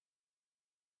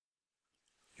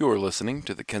You are listening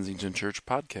to the Kensington Church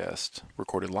Podcast,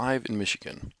 recorded live in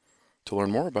Michigan. To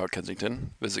learn more about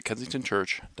Kensington, visit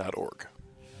kensingtonchurch.org.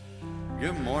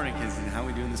 Good morning, Kensington. How are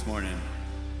we doing this morning?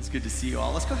 It's good to see you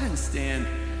all. Let's go ahead and stand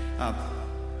up.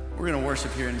 We're going to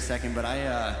worship here in a second, but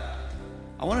I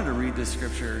wanted to read this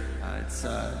scripture. It's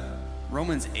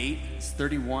Romans 8, it's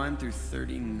 31 through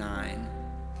 39.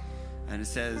 And it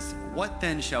says, "What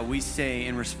then shall we say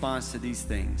in response to these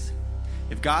things?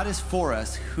 If God is for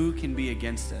us, who can be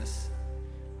against us?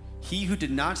 He who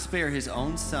did not spare his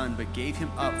own son, but gave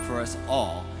him up for us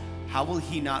all, how will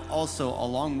he not also,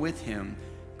 along with him,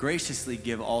 graciously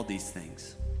give all these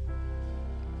things?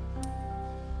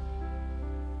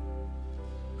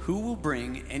 Who will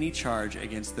bring any charge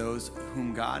against those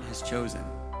whom God has chosen?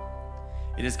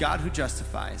 It is God who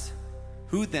justifies.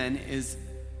 Who then is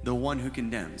the one who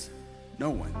condemns? No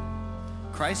one.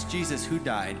 Christ Jesus, who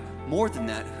died, more than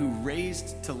that, who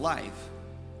raised to life,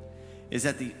 is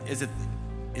at the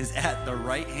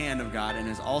right hand of God and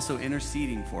is also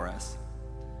interceding for us.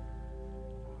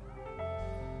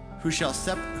 Who shall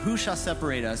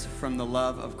separate us from the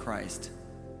love of Christ?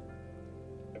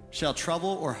 Shall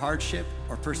trouble or hardship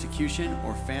or persecution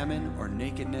or famine or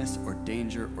nakedness or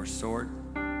danger or sword?"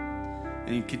 And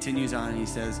he continues on and he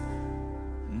says,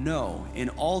 "No, in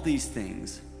all these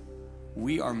things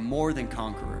we are more than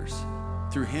conquerors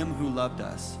through him who loved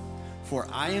us. For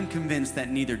I am convinced that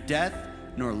neither death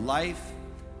nor life,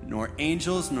 nor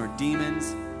angels nor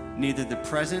demons, neither the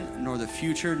present nor the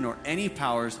future, nor any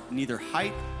powers, neither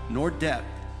height nor depth,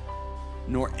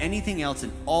 nor anything else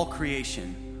in all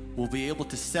creation will be able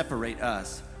to separate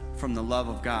us from the love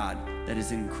of God that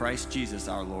is in Christ Jesus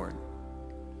our Lord."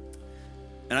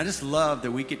 And I just love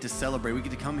that we get to celebrate. We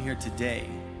get to come here today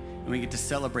and we get to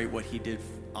celebrate what he did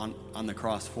on the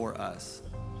cross for us.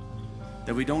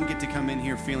 That we don't get to come in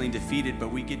here feeling defeated,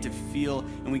 but we get to feel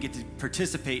and we get to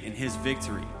participate in his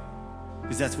victory,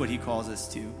 because that's what he calls us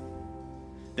to.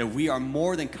 That we are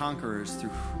more than conquerors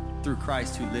through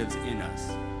Christ who lives in us.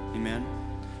 Amen?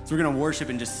 So we're going to worship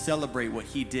and just celebrate what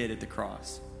he did at the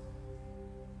cross.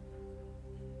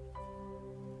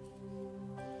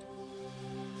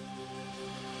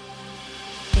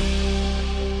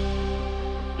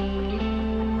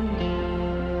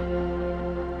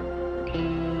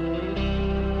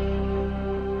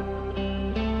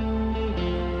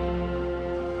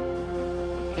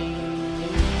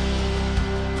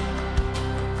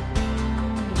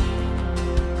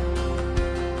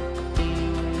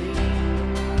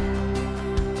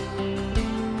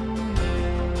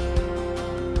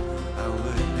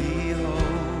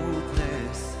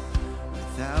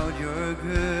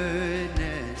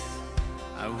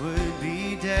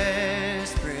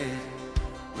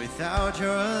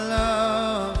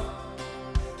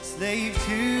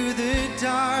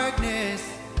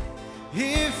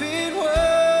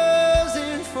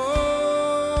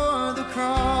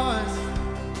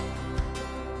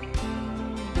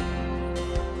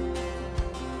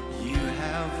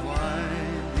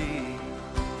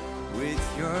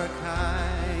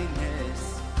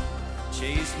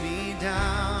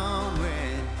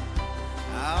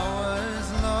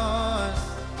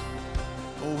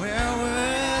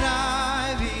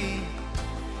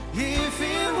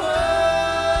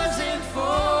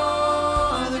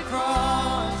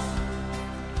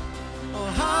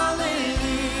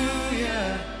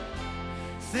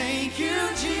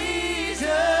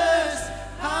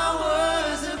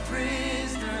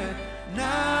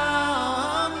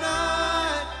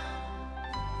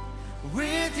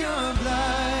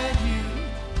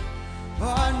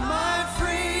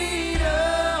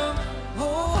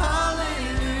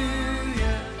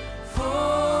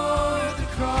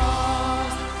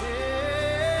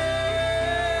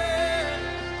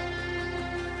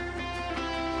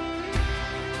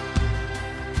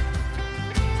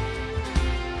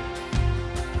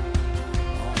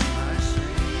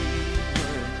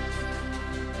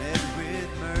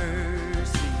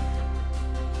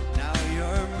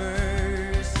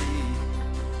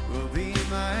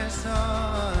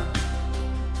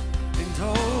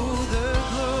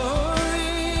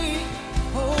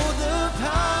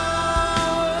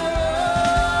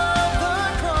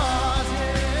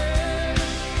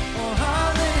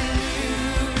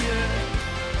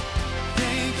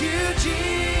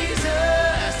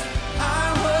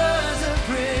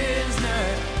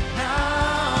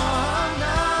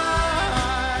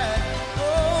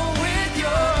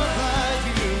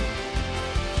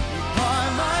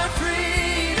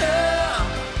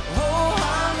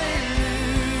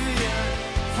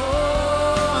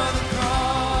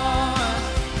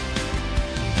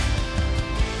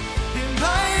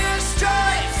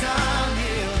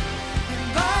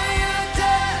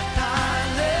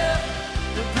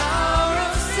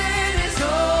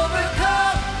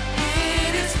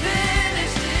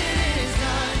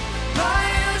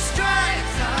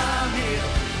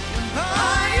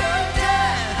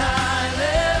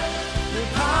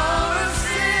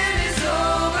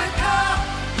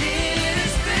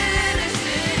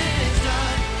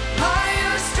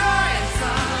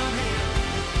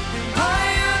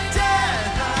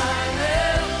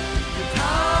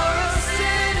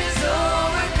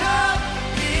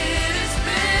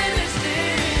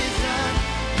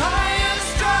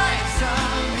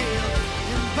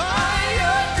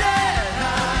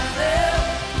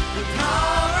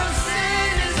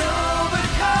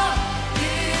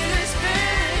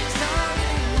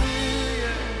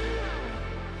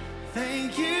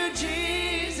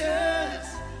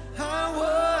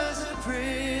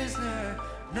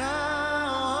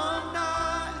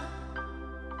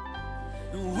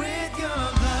 With your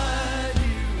blood,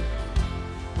 you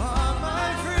are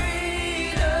my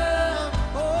freedom.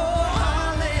 Oh,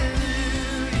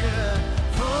 hallelujah,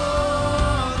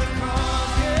 for the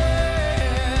cross,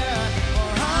 yeah. Oh,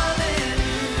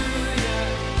 hallelujah.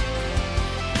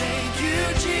 Thank you,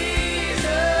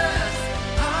 Jesus.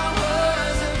 I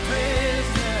was a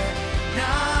prisoner,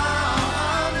 now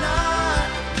I'm not.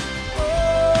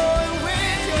 Oh, and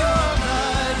with your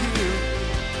blood, you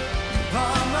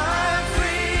are my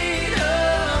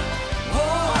freedom.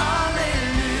 Oh,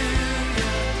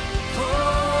 hallelujah, for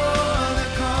the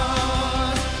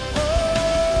cross. Oh.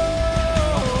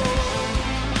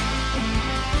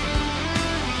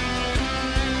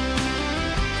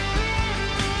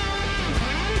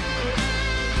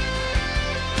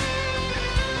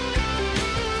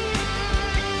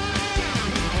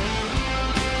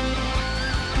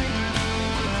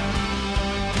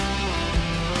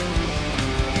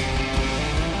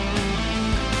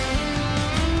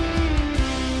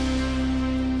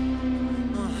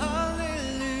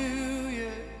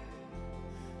 Hallelujah.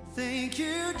 Thank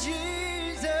you,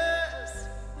 Jesus.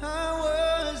 I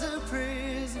was a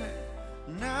prisoner,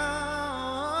 now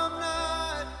I'm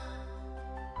not.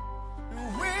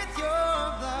 With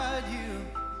your blood, you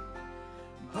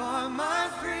bought my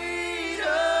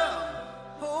freedom.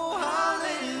 Oh,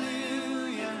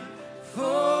 hallelujah,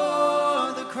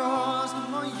 for the cross.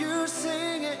 Come on, you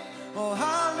sing it. Oh,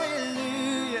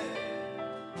 hallelujah.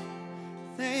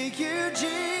 Thank you,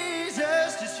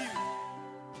 Jesus. Just you.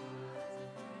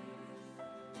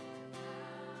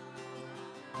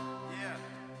 Yeah.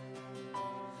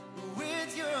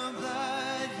 With your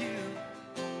blood, you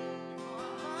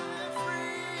are my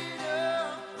freedom.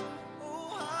 Oh,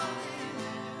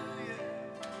 hallelujah.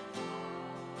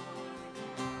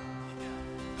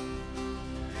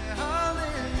 Yeah,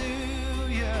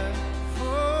 hallelujah,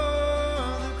 for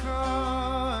the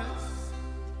cross.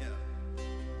 Yeah.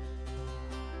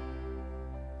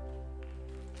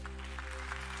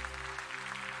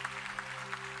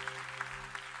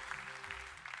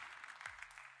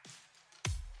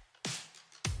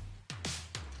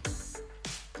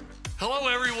 Hello,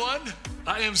 everyone.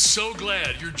 I am so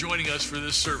glad you're joining us for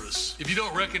this service. If you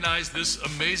don't recognize this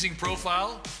amazing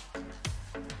profile,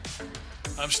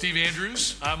 I'm Steve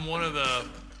Andrews. I'm one of the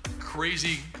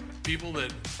crazy people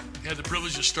that had the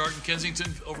privilege of starting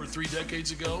Kensington over 3 decades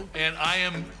ago. And I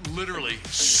am literally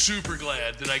super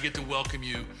glad that I get to welcome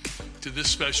you to this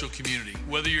special community,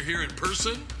 whether you're here in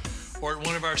person or at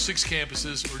one of our 6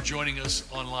 campuses or joining us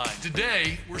online.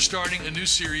 Today, we're starting a new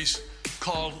series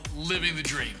called Living the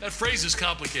Dream. That phrase is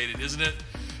complicated, isn't it?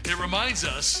 It reminds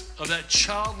us of that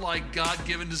childlike,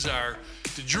 God-given desire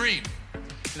to dream.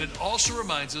 And it also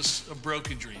reminds us of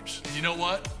broken dreams. And you know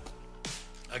what?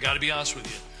 I got to be honest with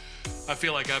you. I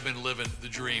feel like I've been living the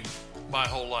dream my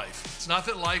whole life. It's not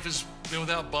that life has been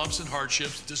without bumps and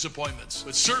hardships, disappointments,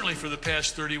 but certainly for the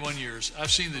past 31 years, I've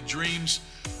seen the dreams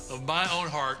of my own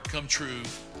heart come true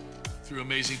through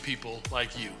amazing people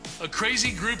like you. A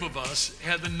crazy group of us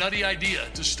had the nutty idea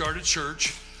to start a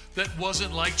church that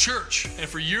wasn't like church. And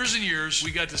for years and years, we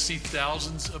got to see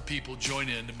thousands of people join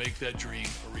in to make that dream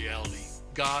a reality.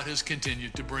 God has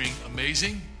continued to bring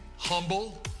amazing,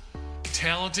 humble,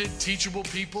 talented, teachable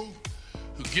people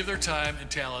who give their time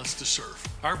and talents to serve.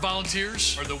 Our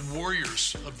volunteers are the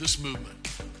warriors of this movement.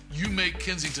 You make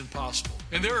Kensington possible.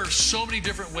 And there are so many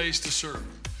different ways to serve.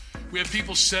 We have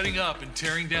people setting up and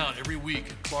tearing down every week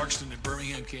at Clarkston and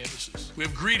Birmingham campuses. We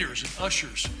have greeters and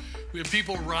ushers. We have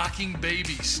people rocking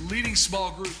babies, leading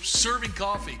small groups, serving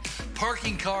coffee,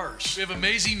 parking cars. We have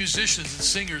amazing musicians and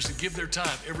singers that give their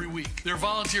time every week. There are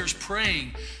volunteers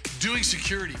praying, doing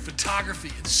security,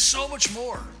 photography, and so much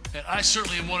more. And I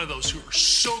certainly am one of those who are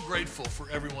so grateful for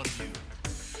every one of you.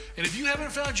 And if you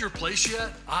haven't found your place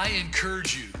yet, I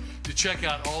encourage you to check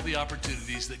out all the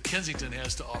opportunities that Kensington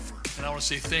has to offer. And I want to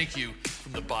say thank you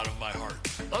from the bottom of my heart.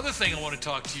 Other thing I want to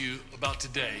talk to you about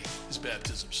today is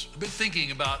baptisms. I've been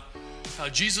thinking about how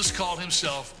Jesus called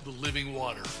himself the living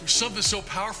water. There's something so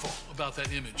powerful about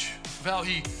that image, of how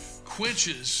he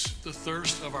quenches the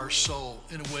thirst of our soul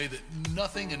in a way that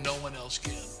nothing and no one else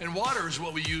can. And water is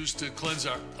what we use to cleanse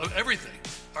everything,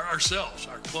 ourselves,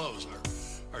 our clothes,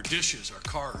 our dishes, our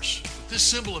cars. But this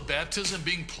symbol of baptism,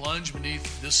 being plunged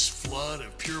beneath this flood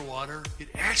of pure water, it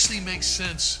actually makes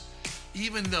sense,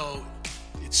 even though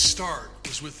its start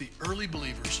was with the early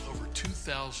believers over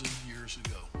 2,000 years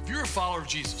ago. If you're a follower of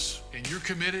Jesus and you're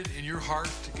committed in your heart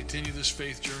to continue this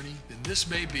faith journey, then this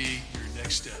may be your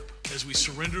next step. As we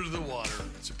surrender to the water,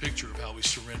 it's a picture of how we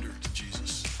surrender to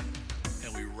Jesus.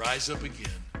 And we rise up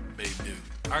again, made new.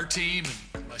 Our team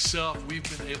and myself, we've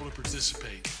been able to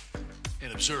participate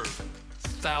and observe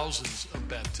thousands of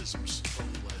baptisms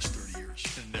over the last 30 years,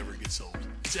 and it never gets old.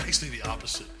 It's actually the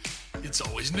opposite. It's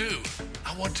always new.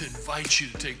 I want to invite you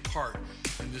to take part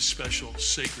in this special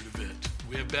sacred event.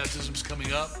 We have baptisms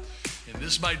coming up, and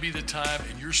this might be the time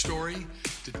in your story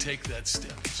to take that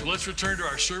step. So let's return to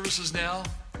our services now,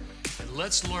 and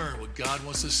let's learn what God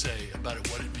wants to say about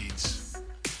it, what it means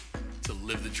to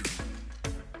live the dream.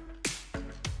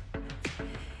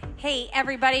 Hey,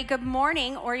 everybody. Good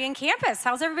morning, Orion Campus.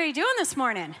 How's everybody doing this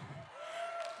morning?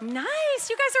 Nice.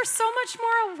 You guys are so much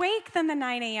more awake than the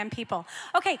 9 a.m. people.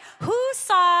 Okay, who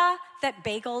saw that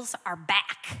bagels are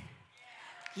back?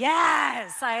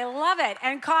 Yes, I love it.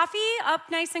 And coffee up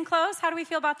nice and close. How do we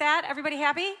feel about that? Everybody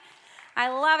happy? I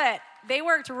love it. They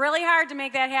worked really hard to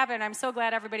make that happen. I'm so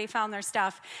glad everybody found their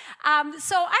stuff.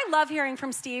 So I love hearing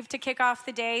from Steve to kick off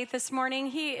the day this morning.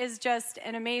 He is just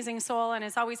an amazing soul and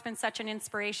has always been such an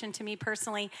inspiration to me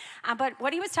personally. But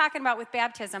what he was talking about with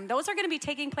baptism, those are going to be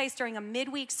taking place during a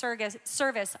midweek service,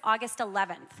 August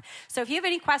 11th. So if you have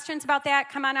any questions about that,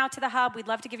 come on out to the hub. We'd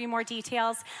love to give you more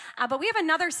details. But we have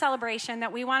another celebration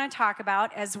that we want to talk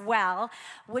about as well,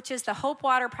 which is the Hope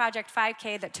Water Project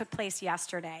 5K that took place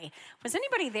yesterday. Was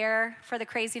anybody there for the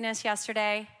craziness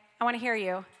yesterday? I want to hear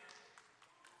you.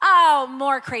 Oh,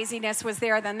 more craziness was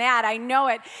there than that. I know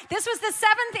it. This was the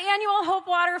 7th annual Hope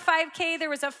Water 5K. There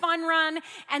was a fun run,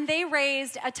 and they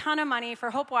raised a ton of money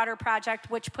for Hope Water Project,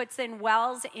 which puts in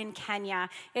wells in Kenya.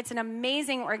 It's an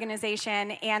amazing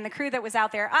organization, and the crew that was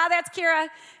out there, that's Kira.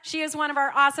 She is one of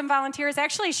our awesome volunteers.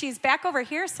 Actually, she's back over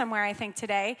here somewhere, I think,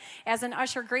 today as an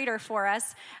usher greeter for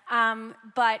us.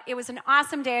 But it was an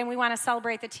awesome day, and we want to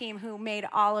celebrate the team who made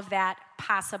all of that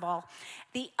possible.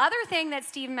 The other thing that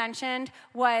Steve mentioned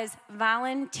was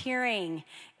volunteering.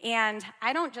 And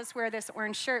I don't just wear this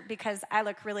orange shirt because I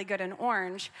look really good in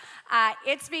orange.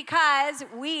 It's because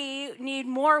we need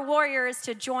more warriors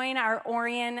to join our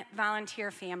Orion volunteer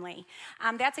family.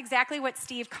 That's exactly what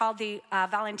Steve called the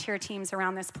volunteer teams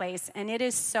around this place, and it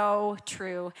is so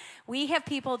true. We have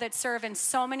people that serve in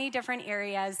so many different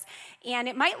areas, and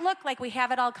it might look like we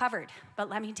have it all covered, but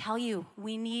let me tell you,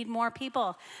 we need more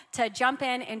people to jump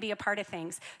in and be a part of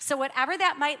things. So whatever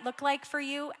that might look like for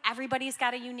you, everybody's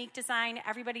got a unique design,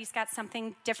 everybody's got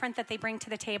something different that they bring to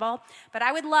the table. But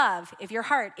I would love, if your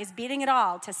heart is beating at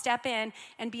all, to step in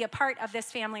and be a part of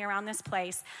this family around this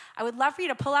place. I would love for you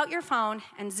to pull out your phone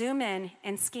and zoom in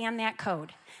and scan that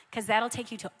code, because that'll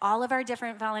take you to all of our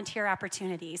different volunteer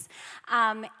opportunities.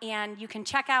 And you can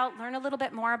check out, learn a little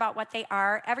bit more about what they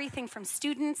are. Everything from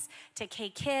students to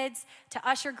K-Kids to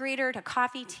usher greeter to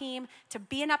coffee team to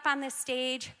being up on this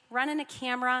stage, running a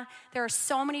camera. There are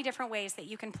so many different ways that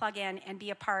you can plug in and be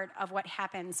a part of what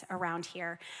happens around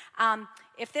here.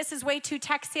 If this is way too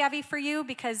tech savvy for you,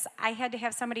 because I had to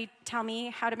have somebody tell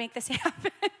me how to make this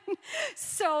happen.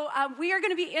 So we are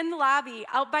going to be in the lobby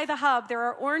out by the hub. There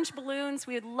are orange balloons.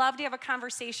 We would love to have a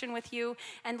conversation with you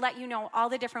and let you know all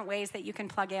the different ways that you can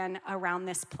plug in around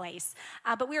this place.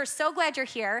 But we are so glad you're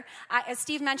here. As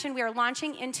Steve mentioned, we are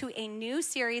launching into a new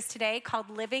series today called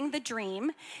Living the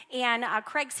Dream. And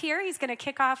Craig's here. He's going to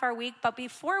kick off our week. But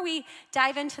before we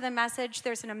dive into the message,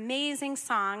 there's an amazing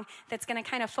song that's going to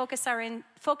kind of focus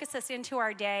us into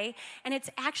our day. And it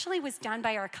actually was done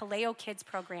by our Kaleo Kids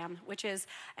program, which is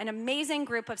an amazing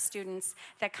group of students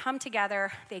that come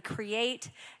together. They create.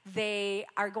 They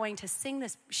are going to sing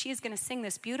this. She is going to sing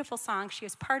this beautiful song. She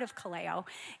is part of Kaleo.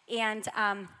 And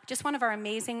just one of our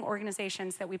amazing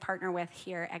organizations that we partner with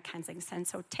here at Kensington.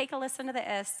 So take a listen to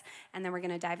this, and then we're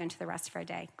going to dive into the rest of our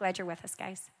day. Glad you're with us,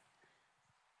 guys.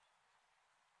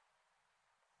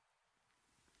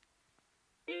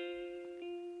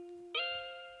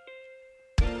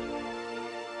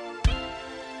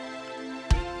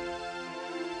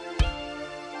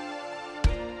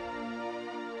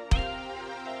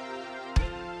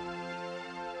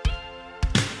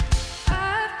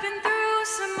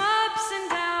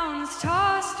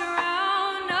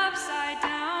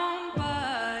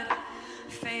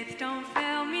 Don't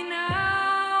fail me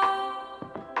now.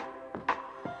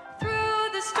 Through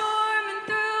the storm and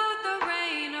through the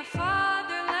rain, a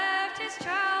father left his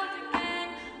child again.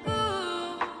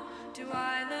 Who do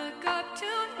I look up to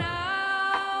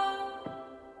now?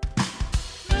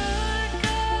 Look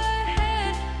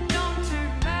ahead, don't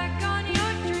turn back on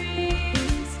your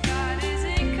dreams. God is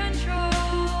in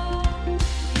control.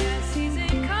 Yes, He's in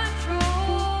control.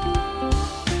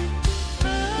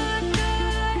 Look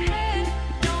ahead,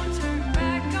 don't turn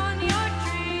back on your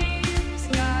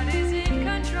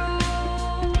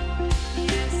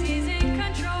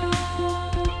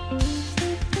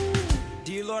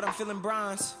feeling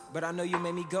bronze, but I know you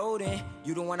made me golden.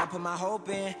 You the one I put my hope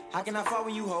in. How can I fall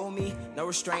when you hold me? No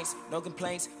restraints, no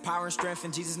complaints, power and strength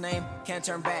in Jesus' name. Can't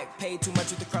turn back, paid too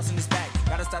much with the cross on his back.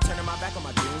 Gotta start turning my back on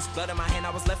my dreams. Blood in my hand, I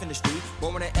was left in the street.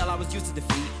 Born with an L, I was used to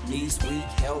defeat. Knees weak,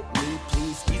 help me,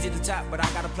 please. Easy to top, but I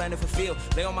got a plan to fulfill.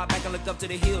 Lay on my back and look up to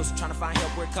the hills. Trying to find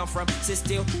help where it come from. Sit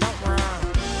still, don't run.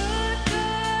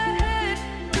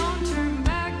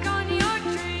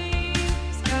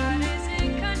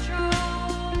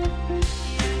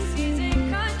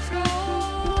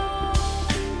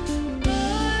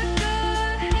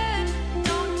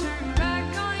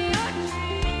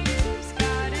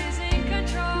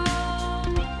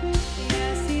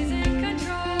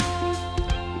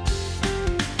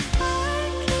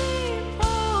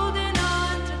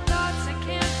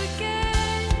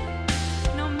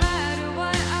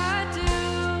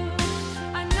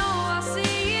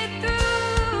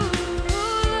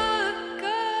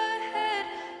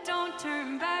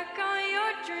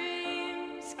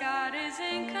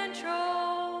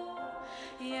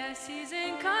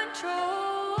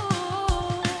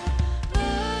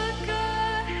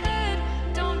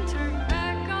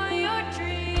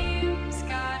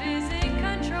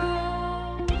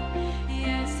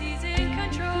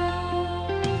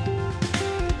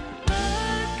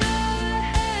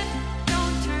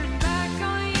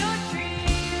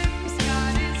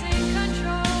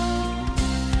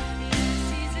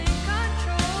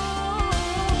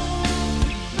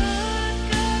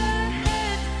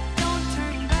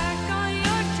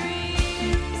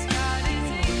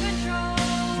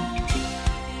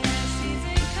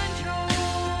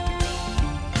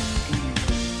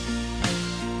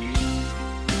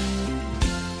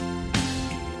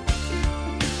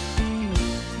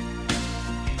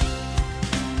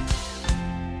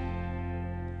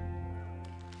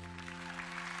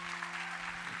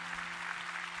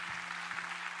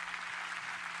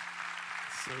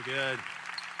 So good.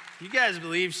 You guys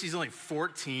believe she's only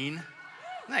 14? Isn't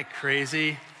that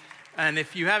crazy? And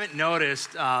if you haven't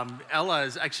noticed, Ella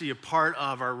is actually a part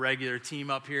of our regular team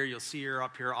up here. You'll see her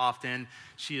up here often.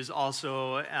 She is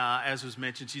also, as was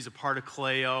mentioned, she's a part of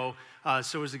Kaleo.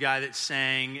 So was the guy that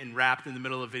sang and rapped in the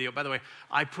middle of the video. By the way,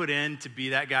 I put in to be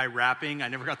that guy rapping. I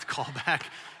never got the call back.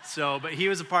 But he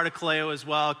was a part of Kaleo as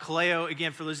well. Kaleo,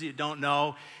 again, for those of you that don't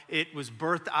know, it was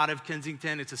birthed out of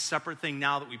Kensington. It's a separate thing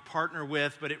now that we partner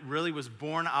with, but it really was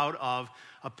born out of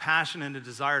a passion and a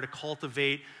desire to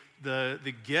cultivate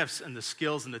the gifts and the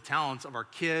skills and the talents of our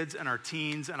kids and our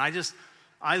teens. And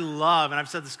I love, and I've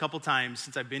said this a couple times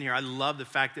since I've been here, I love the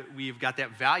fact that we've got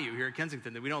that value here at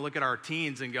Kensington, that we don't look at our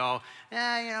teens and go,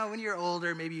 when you're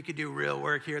older, maybe you could do real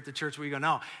work here at the church. We go,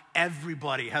 no,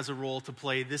 everybody has a role to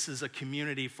play. This is a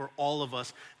community for all of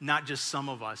us, not just some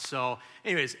of us. So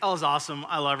anyways, Ella's awesome.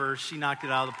 I love her. She knocked it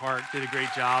out of the park, did a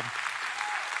great job.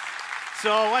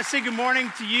 So I want to say good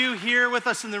morning to you here with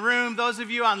us in the room. Those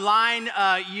of you online,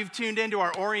 you've tuned into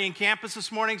our Orion campus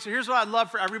this morning. So here's what I'd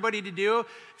love for everybody to do.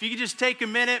 If you could just take a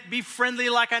minute, be friendly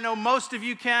like I know most of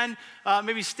you can.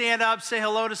 Maybe stand up, say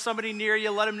hello to somebody near you,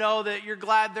 let them know that you're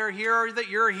glad they're here or that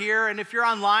you're here. And if you're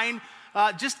online,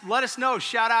 just let us know.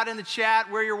 Shout out in the chat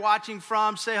where you're watching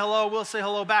from. Say hello. We'll say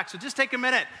hello back. So just take a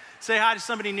minute. Say hi to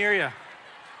somebody near you.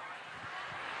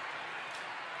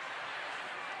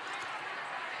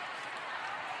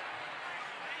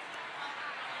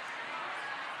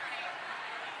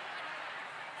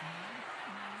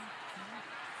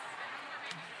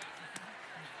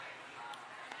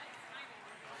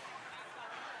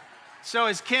 So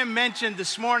as Kim mentioned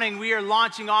this morning, we are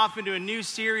launching off into a new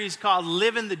series called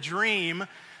Living the Dream.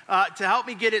 To help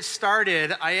me get it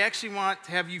started, I actually want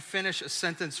to have you finish a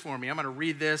sentence for me. I'm going to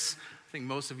read this. I think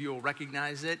most of you will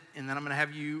recognize it. And then I'm going to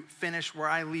have you finish where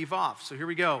I leave off. So here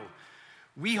we go.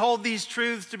 We hold these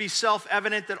truths to be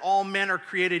self-evident that all men are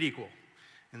created equal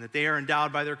and that they are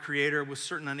endowed by their Creator with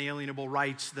certain unalienable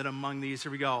rights, that among these,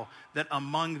 here we go, that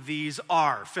among these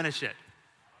are, finish it.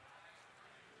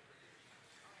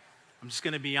 I'm just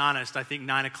going to be honest. I think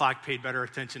 9 o'clock paid better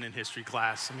attention in history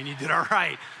class. I mean, you did all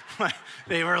right.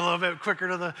 They were a little bit quicker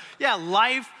to the,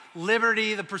 life,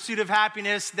 liberty, the pursuit of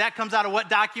happiness. That comes out of what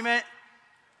document?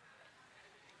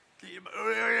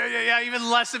 Yeah, even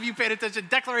less of you paid attention.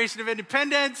 Declaration of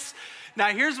Independence. Now,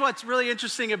 here's what's really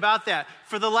interesting about that.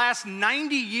 For the last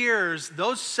 90 years,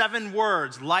 those 7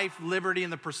 words, life, liberty,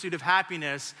 and the pursuit of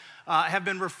happiness, have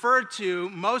been referred to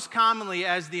most commonly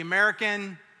as the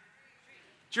American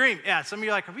dream. Yeah, some of you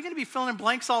are like, are we going to be filling in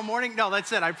blanks all morning? No,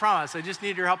 that's it. I promise. I just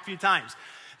need your help a few times.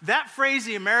 That phrase,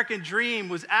 the American dream,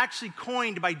 was actually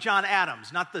coined by John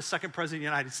Adams, not the second president of the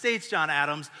United States, John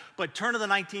Adams, but turn of the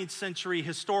 19th century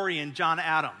historian John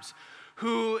Adams,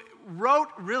 who wrote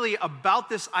really about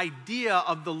this idea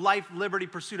of the life, liberty,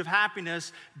 pursuit of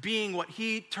happiness being what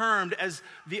he termed as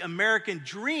the American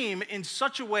dream in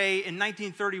such a way in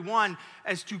 1931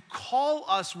 as to call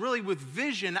us really with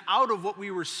vision out of what we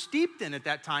were steeped in at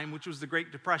that time, which was the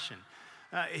Great Depression.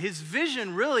 His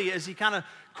vision really, as he kind of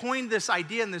coined this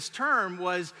idea and this term,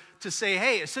 was to say,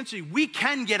 hey, essentially, we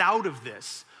can get out of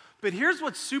this. But here's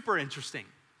what's super interesting.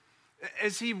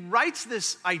 As he writes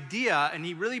this idea and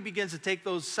he really begins to take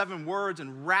those 7 words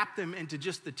and wrap them into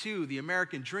just the 2, the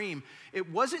American dream, it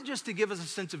wasn't just to give us a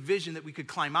sense of vision that we could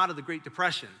climb out of the Great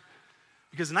Depression.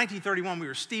 Because in 1931, we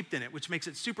were steeped in it, which makes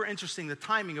it super interesting, the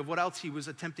timing of what else he was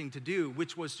attempting to do,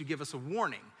 which was to give us a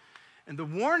warning. And the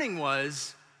warning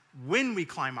was, when we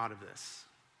climb out of this,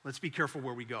 let's be careful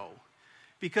where we go.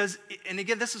 Because, and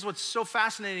again, this is what's so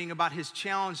fascinating about his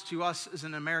challenge to us as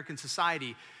an American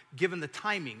society, given the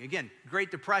timing. Again, Great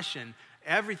Depression,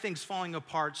 everything's falling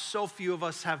apart. So few of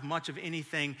us have much of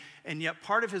anything. And yet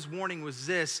part of his warning was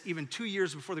this, even 2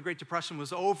 years before the Great Depression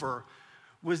was over,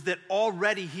 was that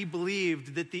already he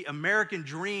believed that the American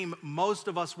dream most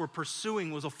of us were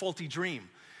pursuing was a faulty dream.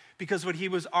 Because what he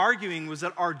was arguing was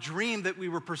that our dream that we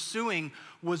were pursuing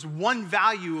was one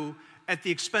value at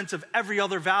the expense of every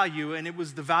other value, and it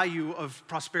was the value of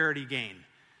prosperity gain.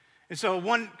 And so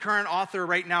one current author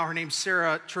right now, her name's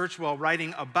Sarah Churchwell,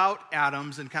 writing about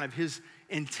Adams and kind of his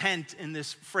intent in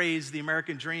this phrase, the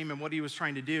American dream, and what he was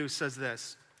trying to do, says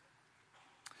this.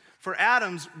 For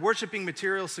Adams, worshiping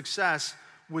material success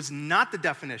was not the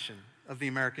definition of the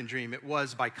American dream. It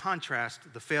was, by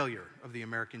contrast, the failure of the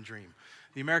American dream.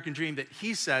 The American dream that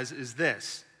he says is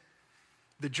this: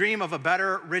 the dream of a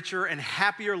better, richer, and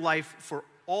happier life for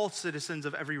all citizens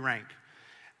of every rank.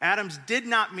 Adams did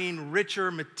not mean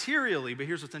richer materially, but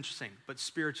here's what's interesting, but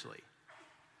spiritually.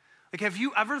 Like, have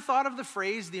you ever thought of the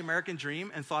phrase, the American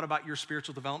dream, and thought about your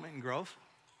spiritual development and growth?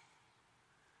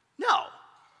 No.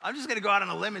 I'm just gonna go out on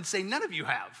a limb and say none of you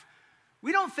have.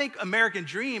 We don't think American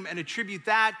dream and attribute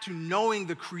that to knowing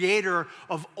the creator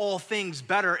of all things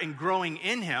better and growing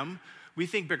in him. We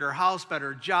think bigger house,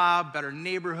 better job, better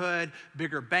neighborhood,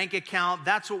 bigger bank account.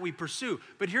 That's what we pursue.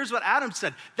 But here's what Adams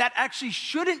said. That actually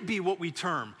shouldn't be what we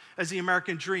term as the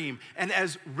American dream and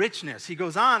as richness. He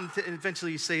goes on to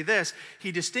eventually say this.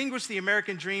 He distinguished the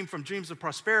American dream from dreams of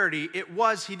prosperity. It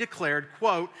was, he declared,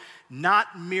 quote,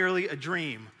 not merely a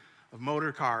dream of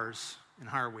motor cars and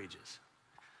higher wages.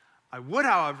 I would,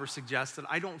 however, suggest that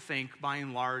I don't think, by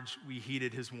and large, we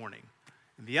heeded his warning.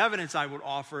 And the evidence I would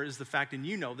offer is the fact, and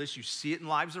you know this, you see it in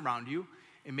lives around you,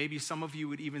 and maybe some of you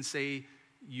would even say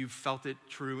you've felt it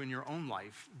true in your own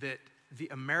life, that the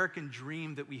American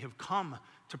dream that we have come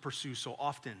to pursue so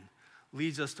often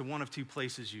leads us to one of 2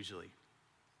 places usually.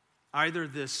 Either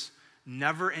this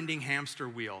never-ending hamster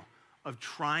wheel of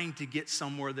trying to get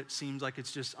somewhere that seems like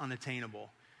it's just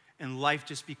unattainable, and life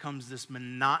just becomes this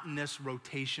monotonous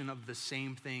rotation of the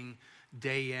same thing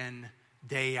day in,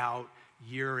 day out,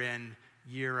 year in,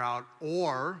 year out.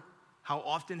 Or how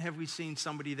often have we seen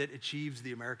somebody that achieves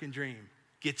the American dream,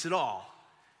 gets it all,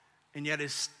 and yet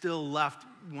is still left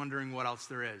wondering what else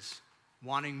there is,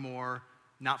 wanting more,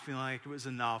 not feeling like it was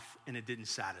enough, and it didn't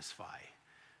satisfy.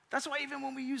 That's why even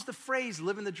when we use the phrase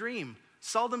living the dream,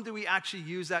 seldom do we actually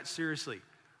use that seriously.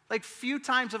 Like, few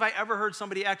times have I ever heard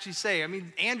somebody actually say, I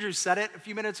mean, Andrew said it a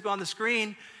few minutes ago on the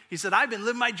screen. He said, I've been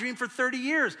living my dream for 30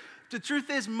 years. The truth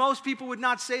is, most people would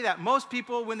not say that. Most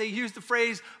people, when they use the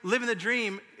phrase living the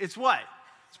dream, it's what?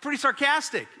 It's pretty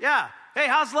sarcastic. Yeah. Hey,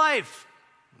 how's life?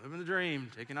 Living the dream,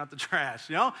 taking out the trash,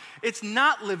 you know? It's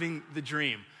not living the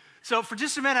dream. So for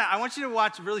just a minute, I want you to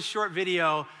watch a really short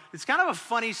video. It's kind of a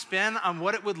funny spin on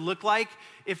what it would look like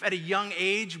if at a young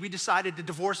age we decided to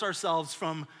divorce ourselves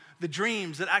from the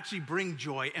dreams that actually bring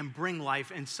joy and bring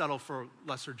life and settle for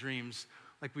lesser dreams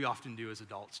like we often do as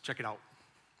adults. Check it out.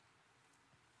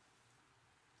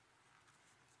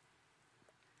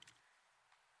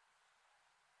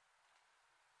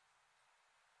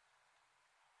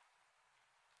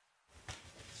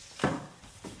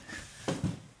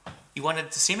 You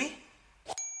wanted to see me?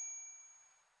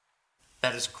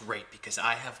 That is great, because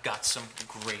I have got some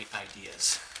great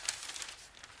ideas.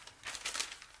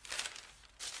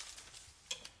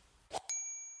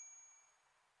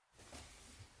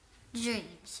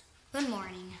 Dreams. Good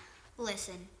morning.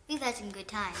 Listen, we've had some good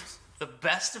times. The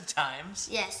best of times?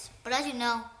 Yes, but as you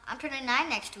know, I'm turning 9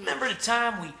 next week. Remember the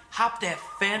time we hopped that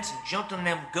fence and jumped on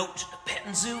them goats at the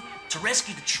petting zoo to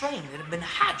rescue the train that had been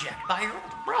hijacked by your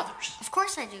older brothers? Of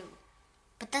course I do.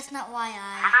 But that's not why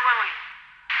I... Wait.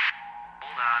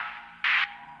 Hold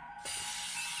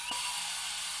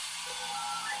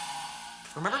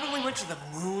on. Remember when we went to the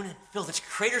moon and filled its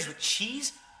craters with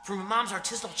cheese? From your mom's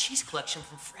artisanal cheese collection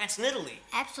from France and Italy.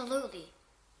 Absolutely.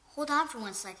 Hold on for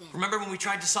 1 second. Remember when we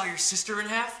tried to saw your sister in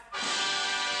half?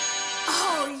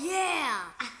 Oh, yeah!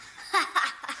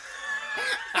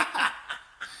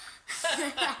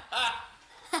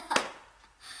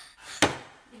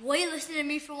 Will you listen to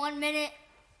me for 1 minute?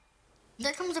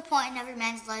 There comes a point in every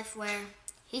man's life where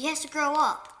he has to grow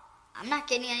up. I'm not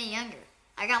getting any younger.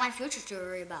 I got my future to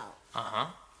worry about. Uh-huh.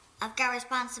 I've got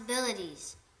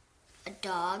responsibilities. A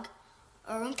dog,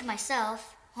 a room to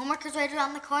myself. Homework is right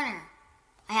around the corner.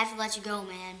 I have to let you go,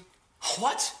 man.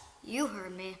 What? You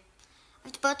heard me. I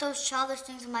have to put those childish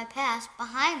things of my past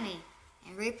behind me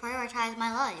and reprioritize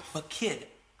my life. But kid,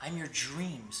 I'm your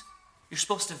dreams. You're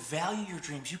supposed to value your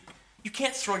dreams. You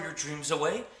can't throw your dreams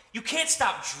away. You can't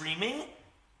stop dreaming.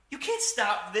 You can't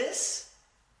stop this.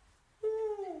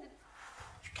 Ooh.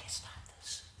 You can't stop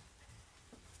this.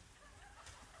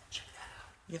 Check that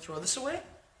out. You gonna throw this away?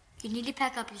 You need to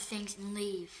pack up your things and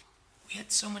leave. We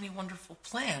had so many wonderful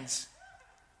plans,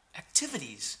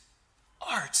 activities,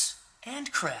 arts,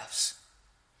 and crafts.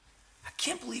 I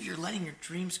can't believe you're letting your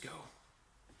dreams go.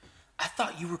 I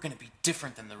thought you were going to be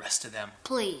different than the rest of them.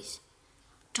 Please,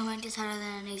 don't make this harder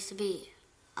than it needs to be.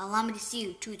 Allow me to see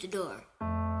you to the door.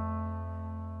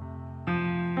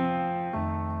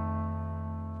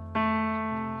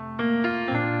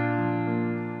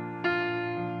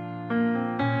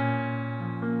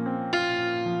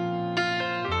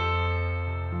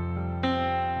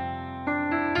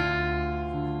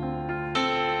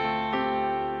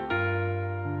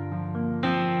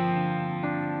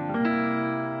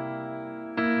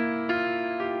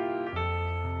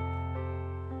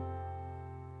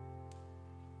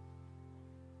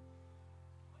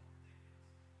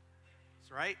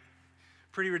 Right?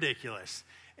 Pretty ridiculous.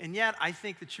 And yet, I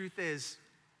think the truth is,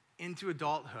 into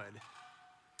adulthood,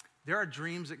 there are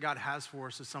dreams that God has for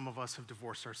us that some of us have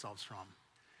divorced ourselves from.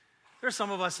 There are some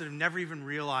of us that have never even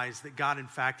realized that God, in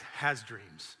fact, has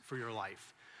dreams for your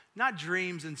life. Not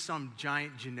dreams in some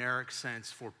giant generic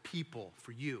sense for people,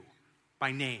 for you,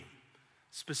 by name,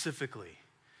 specifically.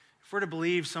 If we're to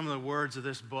believe some of the words of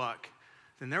this book,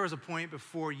 then there was a point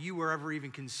before you were ever even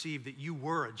conceived that you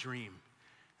were a dream.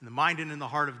 In the mind and in the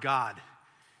heart of God,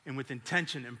 and with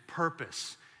intention and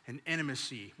purpose and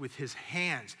intimacy with his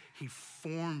hands, he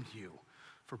formed you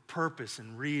for purpose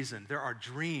and reason. There are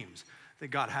dreams that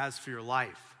God has for your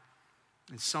life.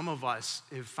 And some of us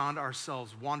have found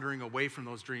ourselves wandering away from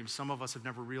those dreams. Some of us have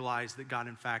never realized that God,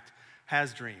 in fact,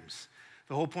 has dreams.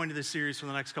 The whole point of this series for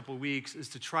the next couple of weeks is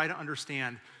to try to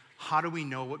understand, how do we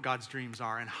know what God's dreams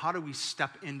are, and how do we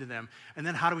step into them, and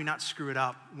then how do we not screw it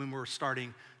up when we're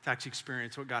starting to actually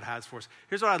experience what God has for us.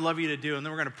 Here's what I'd love you to do, and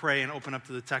then we're going to pray and open up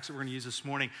to the text that we're going to use this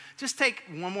morning. Just take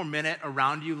one more minute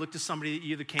around you, look to somebody that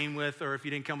you either came with, or if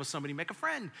you didn't come with somebody, make a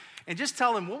friend, and just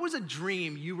tell them, what was a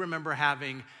dream you remember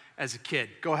having as a kid?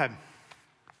 Go ahead.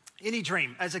 Any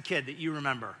dream as a kid that you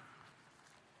remember.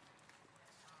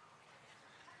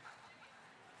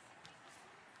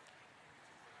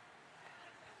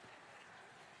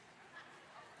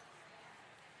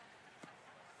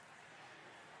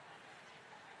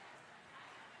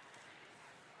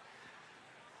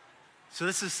 So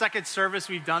this is the second service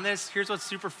we've done this. Here's what's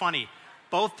super funny.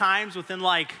 Both times within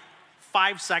like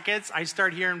 5 seconds, I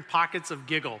start hearing pockets of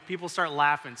giggle. People start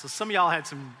laughing. So some of y'all had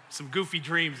some goofy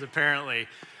dreams apparently.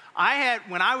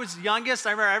 When I was youngest,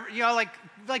 I remember,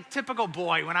 like typical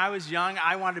boy, when I was young,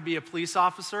 I wanted to be a police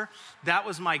officer. That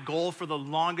was my goal for the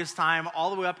longest time,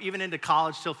 all the way up even into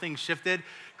college till things shifted.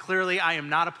 Clearly, I am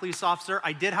not a police officer.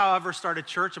 I did, however, start a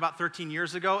church about 13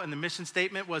 years ago, and the mission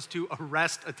statement was to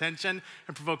arrest attention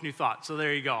and provoke new thought. So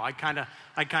there you go. I kind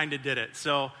of did it.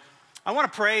 So I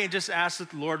want to pray and just ask that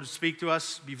the Lord would speak to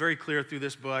us, be very clear through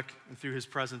this book and through his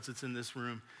presence that's in this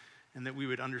room, and that we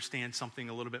would understand something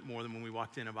a little bit more than when we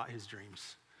walked in about his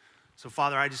dreams. So,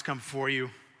 Father, I just come before you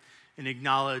and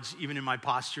acknowledge, even in my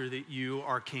posture, that you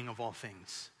are King of all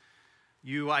things.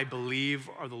 You, I believe,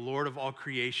 are the Lord of all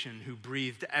creation who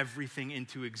breathed everything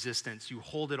into existence. You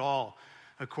hold it all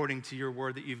according to your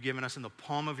word that you've given us in the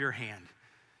palm of your hand.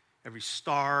 Every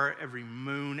star, every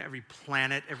moon, every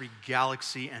planet, every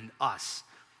galaxy, and us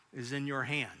is in your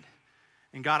hand.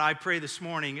 And God, I pray this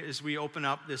morning as we open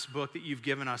up this book that you've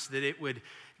given us, that it would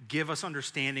give us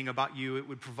understanding about you. It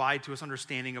would provide to us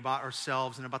understanding about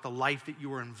ourselves and about the life that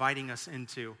you are inviting us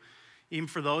into. Even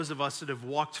for those of us that have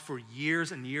walked for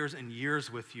years and years and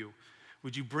years with you,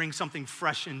 would you bring something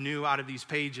fresh and new out of these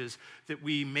pages that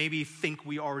we maybe think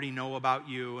we already know about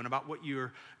you and about what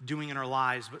you're doing in our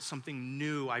lives, but something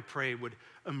new, I pray, would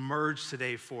emerge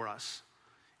today for us.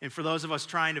 And for those of us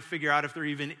trying to figure out if there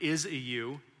even is a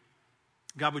you,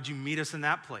 God, would you meet us in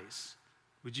that place?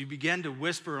 Would you begin to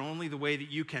whisper only the way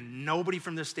that you can? Nobody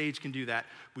from this stage can do that.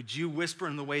 Would you whisper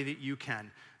in the way that you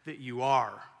can, that you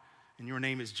are, and your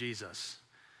name is Jesus?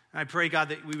 And I pray, God,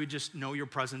 that we would just know your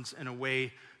presence in a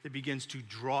way that begins to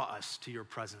draw us to your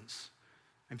presence.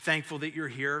 I'm thankful that you're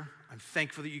here. I'm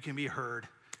thankful that you can be heard.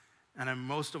 And I'm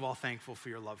most of all thankful for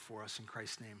your love for us. In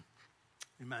Christ's name,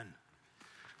 amen.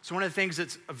 So one of the things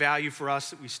that's a value for us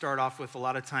that we start off with a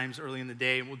lot of times early in the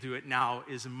day, and we'll do it now,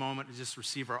 is a moment to just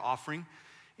receive our offering.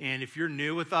 And if you're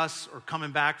new with us or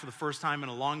coming back for the first time in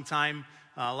a long time,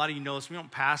 a lot of you know this, we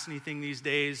don't pass anything these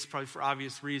days, probably for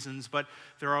obvious reasons, but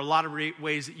there are a lot of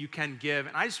ways that you can give.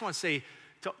 And I just want to say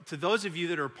to those of you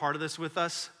that are a part of this with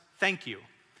us, thank you.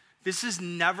 This is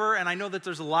never, and I know that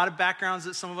there's a lot of backgrounds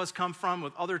that some of us come from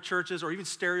with other churches or even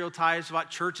stereotypes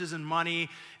about churches and money,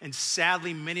 and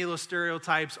sadly, many of those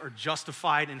stereotypes are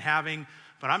justified in having.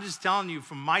 But I'm just telling you,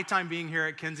 from my time being here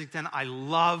at Kensington, I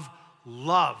love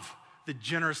the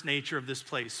generous nature of this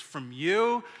place. From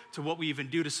you to what we even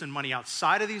do to send money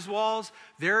outside of these walls,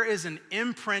 there is an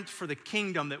imprint for the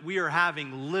kingdom that we are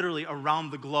having literally around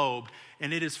the globe.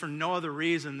 And it is for no other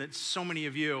reason that so many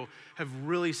of you have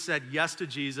really said yes to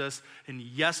Jesus and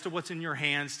yes to what's in your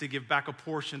hands to give back a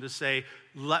portion to say,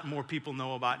 let more people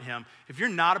know about him. If you're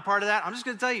not a part of that, I'm just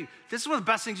going to tell you, this is one of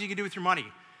the best things you can do with your money,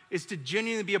 is to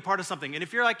genuinely be a part of something. And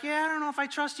if you're like, yeah, I don't know if I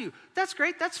trust you, that's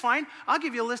great, that's fine. I'll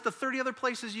give you a list of 30 other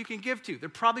places you can give to. They're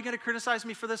probably gonna criticize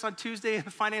me for this on Tuesday in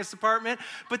the finance department,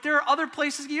 but there are other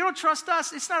places. You don't trust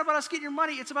us. It's not about us getting your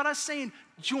money. It's about us saying,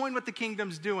 join what the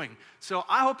kingdom's doing. So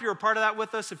I hope you're a part of that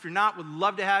with us. If you're not, we'd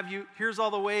love to have you. Here's all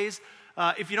the ways.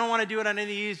 If you don't wanna do it on any of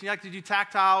these, you like to do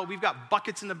tactile, we've got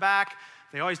buckets in the back.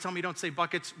 They always tell me don't say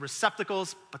buckets,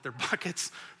 receptacles, but they're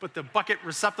buckets. But the bucket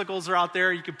receptacles are out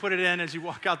there. You can put it in as you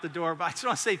walk out the door. But I just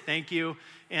want to say thank you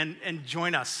and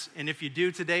join us. And if you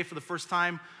do today for the first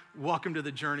time, welcome to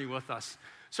the journey with us.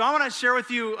 So I want to share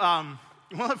with you one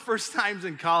of the first times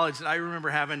in college that I remember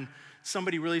having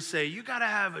somebody really say, you got to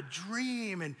have a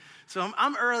dream. And so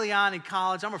I'm early on in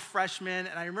college. I'm a freshman.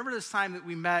 And I remember this time that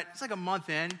we met. It's like a month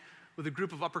in with a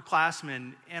group of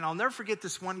upperclassmen. And I'll never forget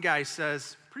this one guy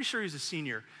says, pretty sure he's a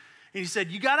senior. And he said,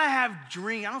 you got to have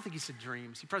dreams. I don't think he said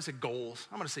dreams. He probably said goals.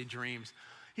 I'm going to say dreams.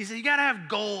 He said, you got to have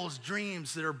goals,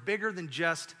 dreams that are bigger than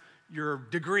just your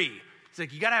degree. He's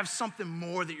like, you got to have something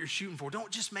more that you're shooting for.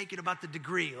 Don't just make it about the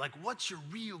degree. Like, what's your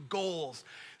real goals?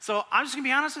 So I'm just going to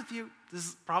be honest with you. This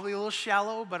is probably a little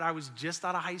shallow, but I was just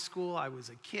out of high school. I was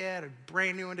a kid,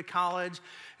 brand new into college.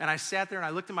 And I sat there and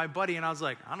I looked at my buddy and I was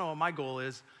like, I don't know what my goal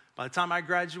is. By the time I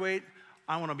graduate,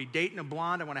 I want to be dating a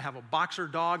blonde, I want to have a boxer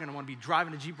dog, and I want to be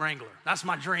driving a Jeep Wrangler. That's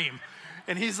my dream.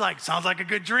 And he's like, sounds like a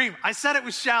good dream. I said it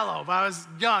was shallow, but I was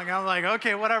young. I was like,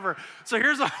 okay, whatever. So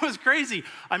here's what was crazy.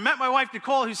 I met my wife,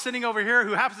 Nicole, who's sitting over here,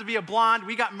 who happens to be a blonde.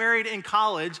 We got married in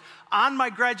college. On my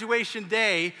graduation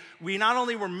day, we not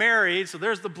only were married, so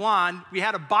there's the blonde, we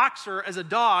had a boxer as a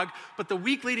dog, but the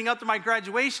week leading up to my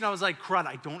graduation, I was like, crud,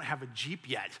 I don't have a Jeep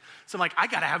yet. So I'm like, I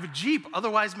gotta have a Jeep,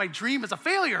 otherwise my dream is a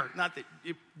failure. Not that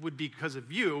it would be because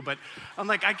of you, but I'm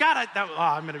like,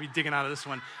 I'm gonna be digging out of this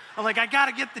one. I'm like, I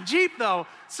gotta get the Jeep though.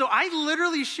 So I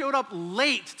literally showed up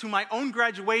late to my own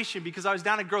graduation because I was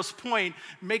down at Grosse Pointe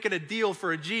making a deal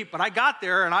for a Jeep. But I got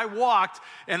there and I walked,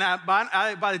 and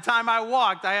by the time I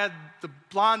walked, I had the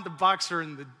blonde, the boxer,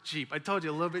 and the Jeep. I told you,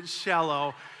 a little bit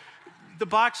shallow. The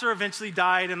boxer eventually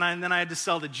died, and then I had to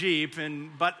sell the Jeep.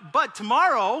 But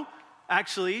tomorrow, yeah,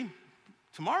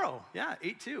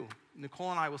 8/2,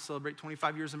 Nicole and I will celebrate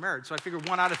 25 years of marriage. So I figured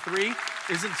 1 out of 3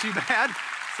 isn't too bad.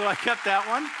 So I kept that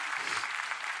one.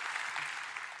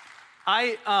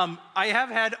 I have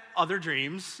had other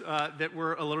dreams that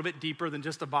were a little bit deeper than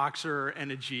just a boxer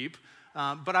and a Jeep.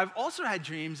 But I've also had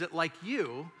dreams that, like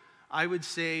you, I would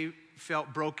say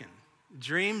felt broken.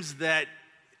 Dreams that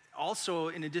also,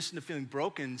 in addition to feeling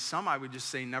broken, some I would just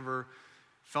say never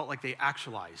felt like they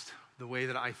actualized the way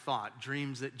that I thought.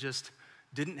 Dreams that just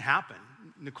didn't happen.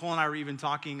 Nicole and I were even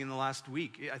talking in the last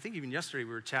week. I think even yesterday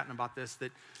we were chatting about this,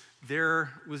 that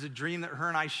there was a dream that her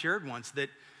and I shared once that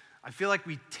I feel like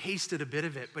we tasted a bit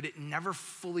of it, but it never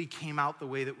fully came out the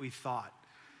way that we thought.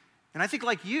 And I think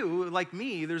like you, like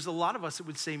me, there's a lot of us that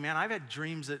would say, man, I've had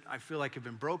dreams that I feel like have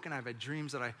been broken. I've had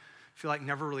dreams that I feel like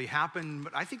never really happened.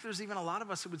 But I think there's even a lot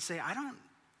of us that would say, I don't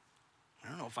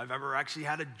know if I've ever actually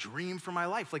had a dream for my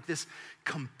life, like this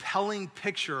compelling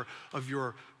picture of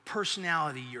your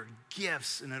personality, your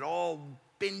gifts, and it all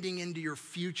bending into your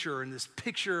future, and this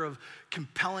picture of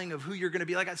compelling of who you're going to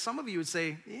be. Like some of you would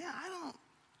say, yeah, I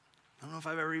don't know if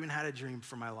I've ever even had a dream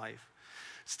for my life.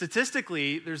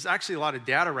 Statistically, there's actually a lot of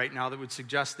data right now that would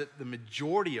suggest that the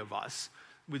majority of us,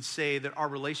 would say that our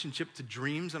relationship to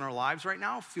dreams in our lives right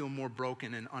now feel more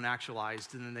broken and unactualized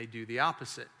than they do the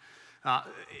opposite.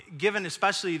 Given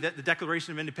especially that the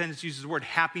Declaration of Independence uses the word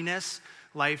happiness,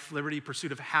 life, liberty,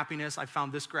 pursuit of happiness, I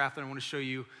found this graph that I want to show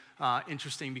you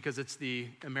interesting because it's the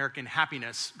American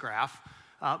happiness graph.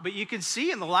 But you can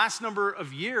see in the last number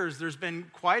of years, there's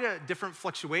been quite a different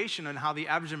fluctuation in how the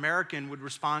average American would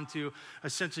respond to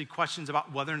essentially questions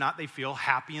about whether or not they feel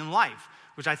happy in life,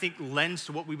 which I think lends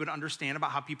to what we would understand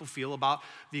about how people feel about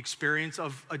the experience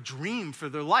of a dream for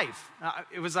their life. I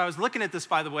was looking at this,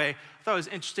 by the way, I thought it was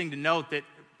interesting to note that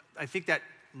I think that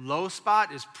low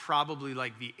spot is probably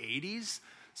like the 80s.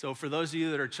 So for those of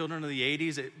you that are children of the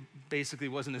 80s, it basically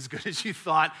wasn't as good as you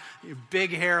thought.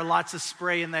 Big hair, lots of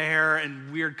spray in the hair,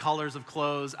 and weird colors of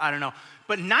clothes. I don't know.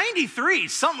 But 93,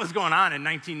 something was going on in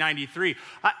 1993.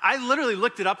 I literally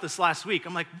looked it up this last week.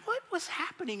 I'm like, what was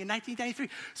happening in 1993?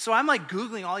 So I'm like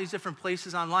Googling all these different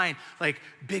places online, like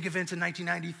big events in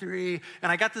 1993.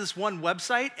 And I got to this one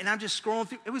website, and I'm just scrolling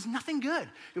through. It was nothing good.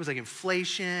 It was like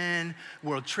inflation,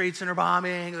 World Trade Center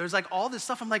bombing. There was like all this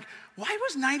stuff. I'm like, why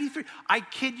was 93? I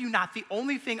kid you not. The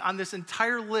only thing on this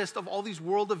entire list of all these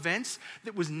world events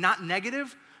that was not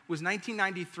negative was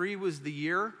 1993 was the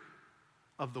year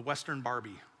of the Western Barbie.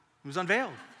 It was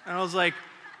unveiled. And I was like,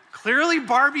 clearly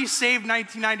Barbie saved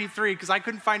 1993 because I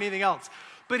couldn't find anything else.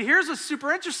 But here's what's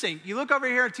super interesting. You look over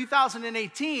here in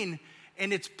 2018,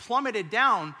 and it's plummeted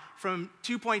down from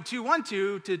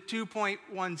 2.212 to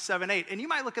 2.178. And you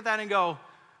might look at that and go,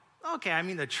 okay, I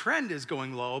mean, the trend is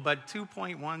going low, but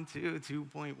 2.12,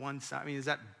 2.17, I mean, is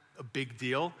that a big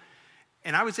deal?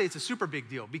 And I would say it's a super big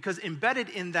deal because embedded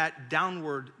in that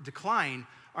downward decline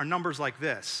are numbers like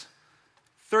this.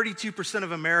 32%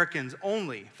 of Americans,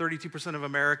 only 32% of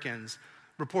Americans,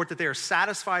 report that they are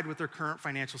satisfied with their current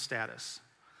financial status.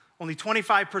 Only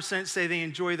 25% say they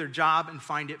enjoy their job and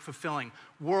find it fulfilling.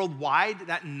 Worldwide,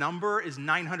 that number is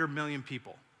 900 million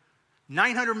people.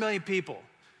 900 million people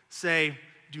say,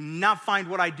 do not find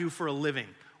what I do for a living,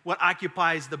 what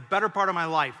occupies the better part of my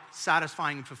life,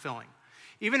 satisfying and fulfilling.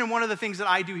 Even in one of the things that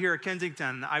I do here at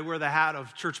Kensington, I wear the hat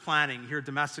of church planting here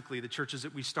domestically, the churches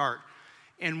that we start.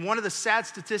 And one of the sad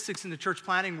statistics in the church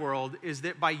planting world is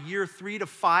that by year 3 to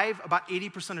 5, about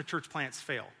 80% of church plants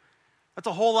fail. That's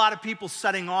a whole lot of people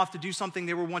setting off to do something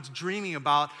they were once dreaming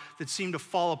about that seemed to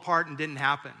fall apart and didn't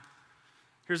happen.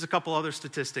 Here's a couple other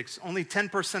statistics. Only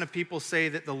 10% of people say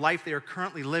that the life they are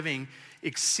currently living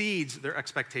exceeds their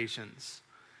expectations.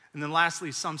 And then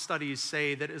lastly, some studies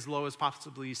say that as low as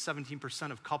possibly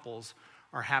 17% of couples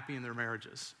are happy in their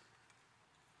marriages.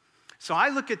 So I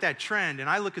look at that trend and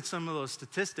I look at some of those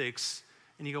statistics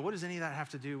and you go, what does any of that have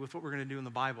to do with what we're going to do in the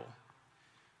Bible?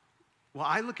 Well,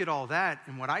 I look at all that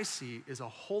and what I see is a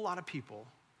whole lot of people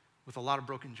with a lot of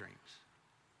broken dreams,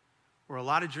 or a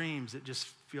lot of dreams that just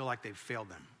feel like they've failed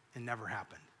them and never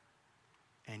happened.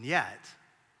 And yet,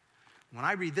 when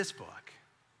I read this book,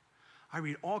 I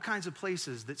read all kinds of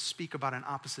places that speak about an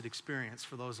opposite experience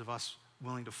for those of us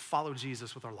willing to follow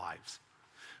Jesus with our lives.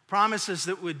 Promises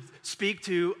that would speak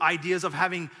to ideas of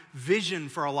having vision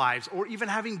for our lives or even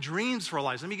having dreams for our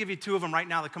lives. Let me give you two of them right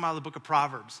now that come out of the book of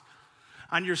Proverbs.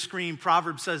 On your screen,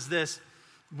 Proverbs says this: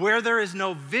 where there is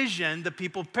no vision, the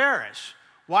people perish.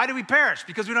 Why do we perish?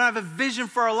 Because we don't have a vision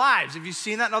for our lives. Have you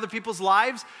seen that in other people's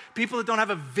lives? People that don't have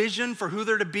a vision for who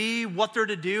they're to be, what they're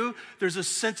to do. There's a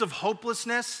sense of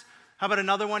hopelessness. How about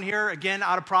another one here, again,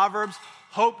 out of Proverbs?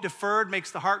 Hope deferred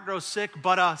makes the heart grow sick,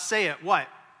 but say it, what?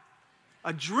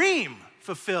 A dream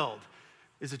fulfilled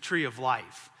is a tree of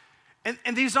life.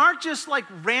 And these aren't just like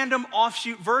random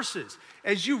offshoot verses.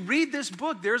 As you read this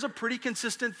book, there's a pretty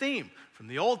consistent theme from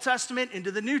the Old Testament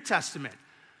into the New Testament,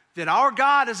 that our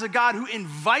God is a God who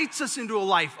invites us into a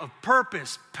life of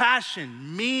purpose,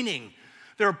 passion, meaning.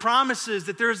 There are promises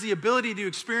that there's the ability to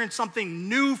experience something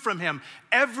new from Him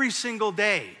every single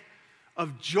day,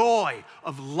 of joy,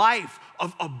 of life,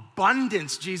 of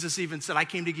abundance. Jesus even said, I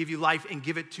came to give you life and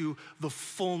give it to the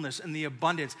fullness and the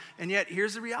abundance. And yet,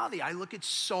 here's the reality. I look at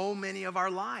so many of our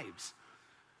lives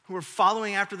who are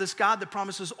following after this God that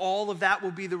promises all of that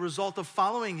will be the result of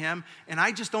following Him, and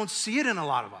I just don't see it in a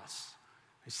lot of us.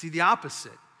 I see the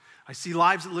opposite. I see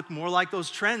lives that look more like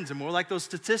those trends and more like those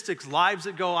statistics, lives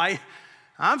that go,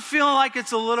 I'm feeling like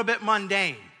it's a little bit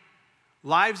mundane.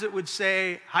 Lives that would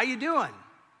say, how you doing?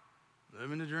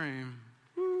 Living the dream.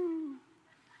 Woo.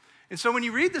 And so when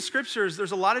you read the scriptures,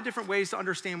 there's a lot of different ways to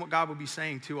understand what God would be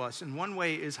saying to us. And one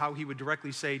way is how He would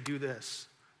directly say, do this,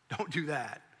 don't do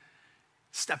that.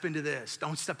 Step into this,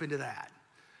 don't step into that.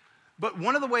 But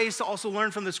one of the ways to also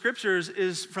learn from the scriptures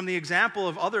is from the example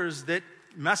of others that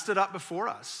messed it up before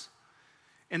us.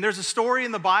 And there's a story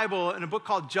in the Bible in a book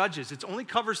called Judges. It only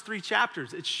covers 3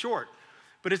 chapters. It's short.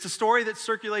 But it's a story that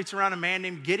circulates around a man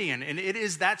named Gideon. And it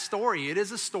is that story. It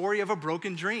is a story of a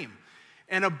broken dream.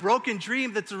 And a broken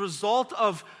dream that's a result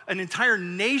of an entire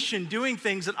nation doing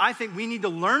things that I think we need to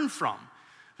learn from.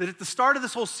 That at the start of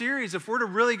this whole series, if we're to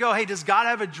really go, hey, does God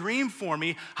have a dream for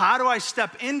me? How do I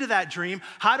step into that dream?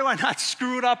 How do I not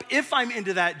screw it up if I'm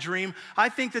into that dream? I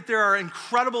think that there are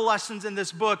incredible lessons in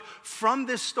this book from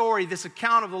this story, this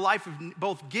account of the life of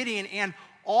both Gideon and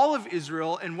all of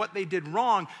Israel and what they did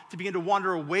wrong to begin to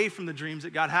wander away from the dreams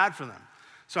that God had for them.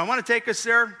 So I want to take us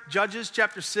there, Judges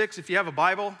chapter 6. If you have a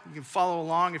Bible, you can follow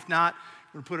along. If not,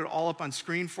 I'm going to put it all up on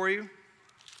screen for you.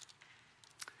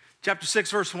 Chapter 6,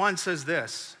 verse 1 says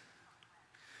this: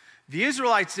 The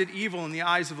Israelites did evil in the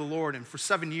eyes of the Lord, and for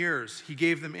 7 years he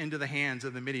gave them into the hands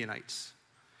of the Midianites.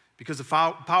 Because the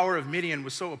power of Midian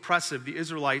was so oppressive, the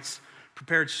Israelites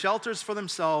prepared shelters for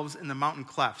themselves in the mountain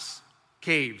clefts,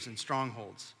 caves, and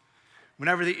strongholds.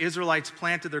 Whenever the Israelites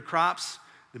planted their crops,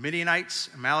 the Midianites,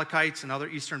 Amalekites, and other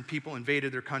eastern people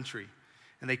invaded their country.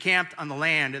 And they camped on the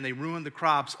land, and they ruined the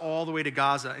crops all the way to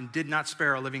Gaza and did not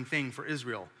spare a living thing for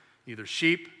Israel, neither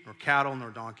sheep, nor cattle, nor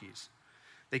donkeys.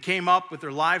 They came up with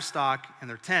their livestock and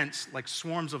their tents like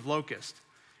swarms of locusts,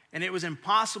 and it was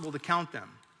impossible to count them,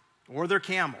 or their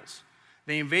camels.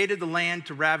 They invaded the land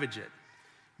to ravage it.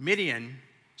 Midian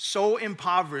so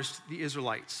impoverished the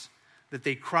Israelites that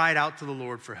they cried out to the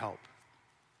Lord for help.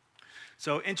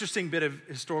 So, interesting bit of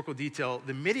historical detail.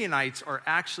 The Midianites are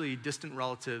actually distant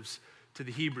relatives to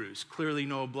the Hebrews. Clearly,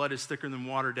 no blood is thicker than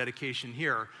water dedication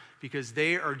here, because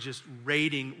they are just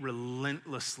raiding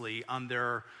relentlessly on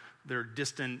their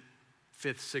distant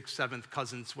 5th, 6th, 7th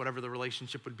cousins, whatever the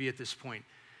relationship would be at this point.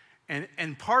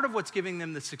 And part of what's giving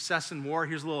them the success in war,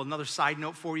 here's another side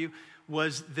note for you,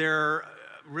 was their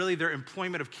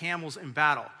employment of camels in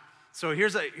battle. So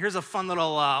here's a fun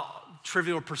little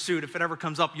trivial pursuit. If it ever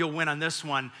comes up, you'll win on this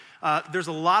one. There's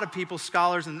a lot of people,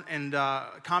 scholars and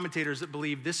commentators, that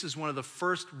believe this is one of the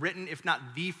first written, if not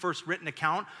the first written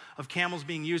account of camels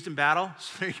being used in battle.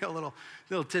 So there you go, a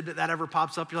little tidbit that ever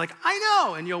pops up. You're like, I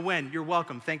know, and you'll win. You're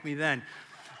welcome. Thank me then.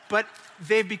 But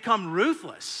they've become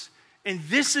ruthless. And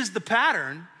this is the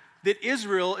pattern that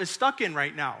Israel is stuck in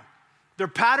right now. Their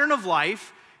pattern of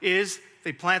life is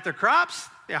they plant their crops,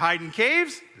 they hide in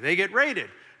caves, they get raided.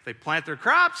 They plant their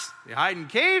crops, they hide in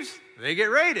caves, they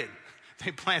get raided.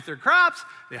 They plant their crops,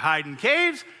 they hide in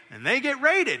caves, and they get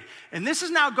raided. And this has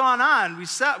now gone on, we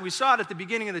saw it at the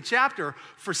beginning of the chapter,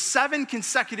 for 7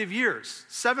 consecutive years,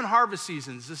 7 harvest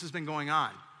seasons this has been going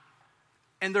on.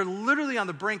 And they're literally on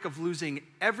the brink of losing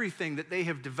everything that they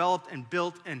have developed and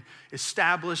built and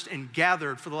established and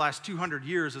gathered for the last 200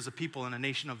 years as a people and a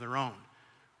nation of their own.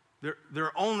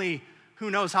 They're only,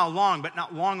 who knows how long, but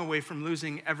not long away from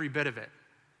losing every bit of it.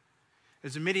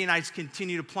 As the Midianites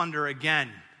continue to plunder again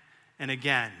and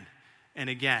again and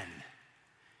again.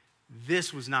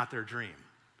 This was not their dream.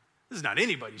 This is not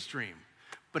anybody's dream,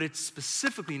 but it's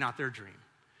specifically not their dream.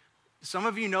 Some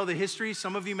of you know the history,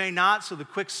 some of you may not, so the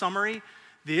quick summary: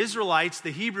 the Israelites,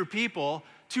 the Hebrew people,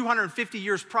 250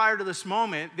 years prior to this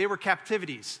moment, they were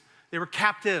captivities. They were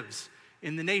captives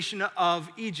in the nation of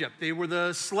Egypt. They were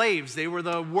the slaves. They were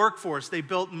the workforce. They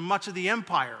built much of the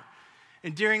empire.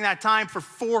 And during that time, for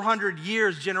 400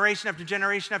 years, generation after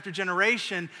generation after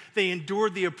generation, they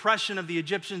endured the oppression of the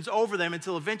Egyptians over them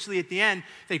until eventually at the end,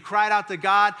 they cried out to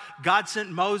God. God sent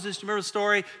Moses, do you remember the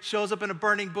story? Shows up in a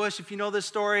burning bush, if you know this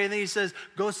story, and then he says,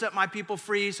 go set my people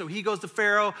free. So he goes to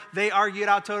Pharaoh. They argue it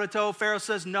out toe-to-toe. Pharaoh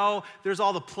says, no, there's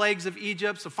all the plagues of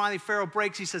Egypt. So finally Pharaoh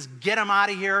breaks. He says, get them out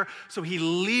of here. So he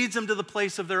leads them to the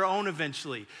place of their own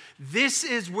eventually. This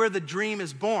is where the dream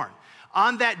is born.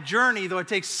 On that journey, though it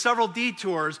takes several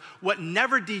detours, what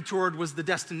never detoured was the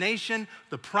destination,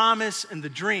 the promise, and the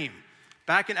dream.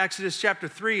 Back in Exodus chapter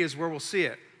 3 is where we'll see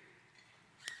it.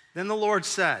 Then the Lord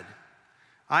said,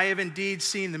 I have indeed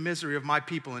seen the misery of my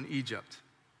people in Egypt,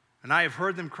 and I have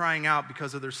heard them crying out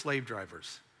because of their slave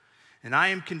drivers. And I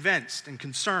am convinced and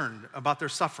concerned about their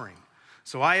suffering.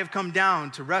 So I have come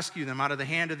down to rescue them out of the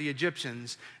hand of the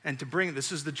Egyptians and to bring,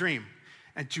 this is the dream,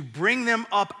 and to bring them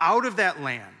up out of that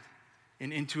land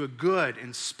and into a good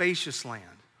and spacious land,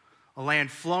 a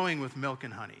land flowing with milk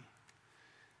and honey.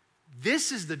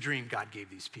 This is the dream God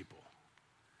gave these people.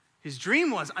 His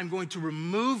dream was, I'm going to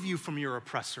remove you from your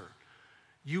oppressor.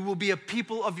 You will be a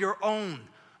people of your own,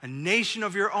 a nation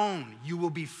of your own. You will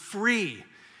be free.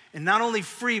 And not only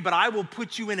free, but I will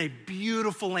put you in a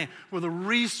beautiful land where the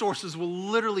resources will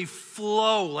literally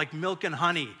flow like milk and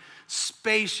honey,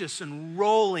 spacious and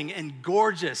rolling and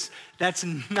gorgeous. That's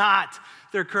not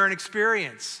their current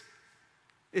experience.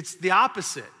 It's the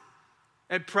opposite.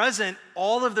 At present,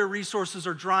 all of their resources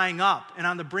are drying up and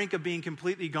on the brink of being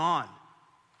completely gone.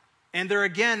 And they're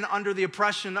again under the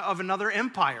oppression of another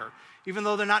empire. Even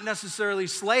though they're not necessarily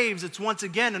slaves, it's once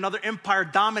again another empire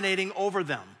dominating over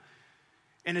them.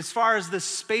 And as far as this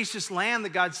spacious land that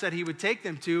God said he would take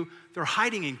them to, they're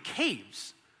hiding in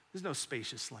caves. There's no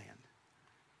spacious land.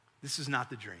 This is not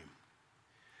the dream.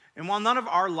 And while none of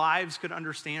our lives could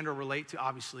understand or relate to,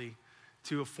 obviously,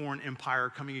 to a foreign empire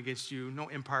coming against you, no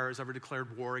empire has ever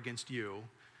declared war against you,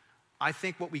 I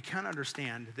think what we can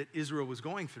understand that Israel was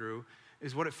going through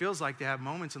is what it feels like to have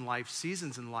moments in life,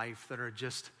 seasons in life that are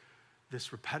just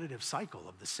this repetitive cycle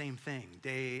of the same thing,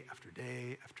 day after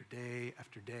day after day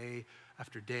after day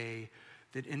after day,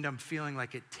 that end up feeling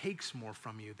like it takes more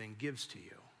from you than gives to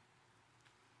you.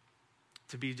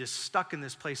 To be just stuck in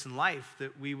this place in life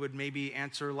that we would maybe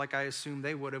answer like I assume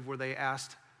they would have, where they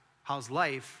asked, how's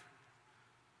life?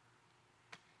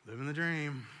 Living the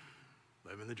dream,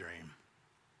 living the dream.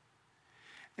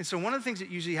 And so one of the things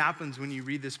that usually happens when you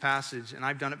read this passage, and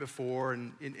I've done it before,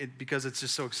 and because it's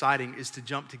just so exciting, is to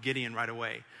jump to Gideon right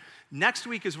away. Next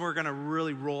week is where we're going to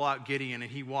really roll out Gideon,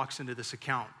 and he walks into this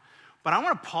account. But I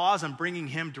want to pause on bringing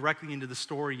him directly into the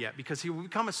story yet, because he will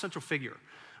become a central figure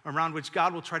around which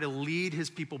God will try to lead his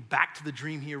people back to the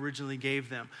dream he originally gave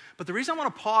them. But the reason I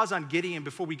want to pause on Gideon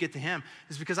before we get to him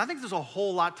is because I think there's a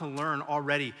whole lot to learn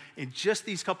already in just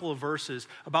these couple of verses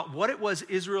about what it was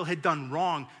Israel had done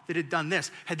wrong, that had done this,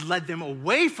 had led them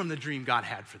away from the dream God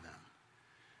had for them.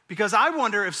 Because I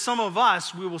wonder if some of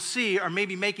us, we will see, are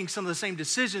maybe making some of the same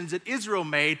decisions that Israel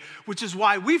made, which is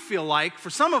why we feel like, for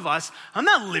some of us, I'm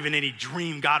not living any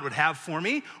dream God would have for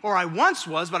me, or I once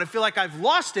was, but I feel like I've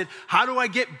lost it. How do I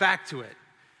get back to it?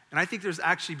 And I think there's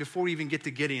actually, before we even get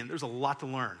to Gideon, there's a lot to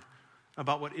learn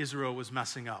about what Israel was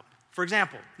messing up. For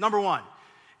example, number one,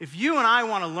 if you and I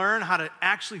want to learn how to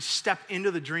actually step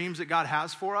into the dreams that God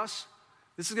has for us,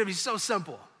 this is going to be so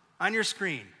simple. On your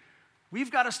screen, we've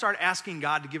got to start asking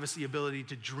God to give us the ability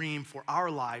to dream for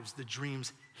our lives the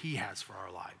dreams he has for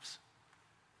our lives.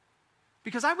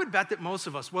 Because I would bet that most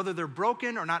of us, whether they're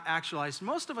broken or not actualized,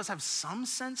 most of us have some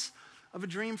sense of a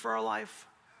dream for our life.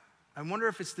 I wonder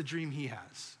if it's the dream he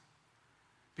has.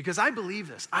 Because I believe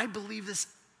this. I believe this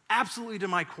absolutely to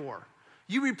my core.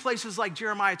 You read places like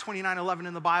Jeremiah 29:11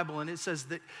 in the Bible, and it says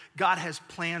that God has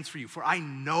plans for you, for I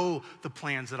know the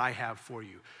plans that I have for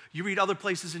you. You read other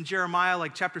places in Jeremiah,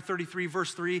 like chapter 33,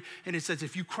 verse 3, and it says,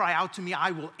 if you cry out to me,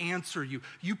 I will answer you.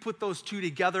 You put those two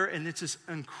together, and it's this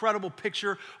incredible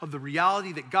picture of the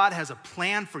reality that God has a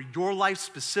plan for your life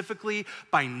specifically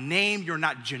by name. You're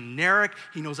not generic.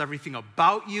 He knows everything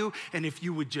about you, and if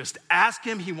you would just ask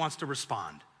him, he wants to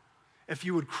respond. If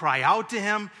you would cry out to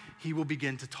him, he will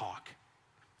begin to talk.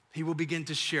 He will begin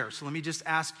to share. So let me just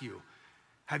ask you,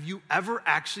 have you ever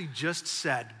actually just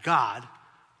said, God,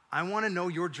 I want to know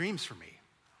your dreams for me?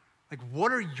 Like,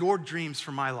 what are your dreams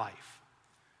for my life?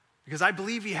 Because I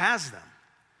believe he has them.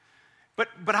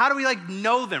 But how do we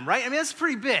know them, right? I mean, that's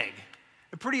pretty big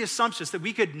and pretty assumptuous that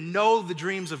we could know the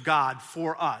dreams of God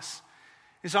for us.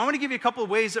 And so I want to give you a couple of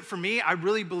ways that for me, I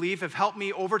really believe have helped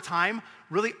me over time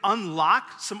really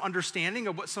unlock some understanding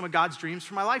of what some of God's dreams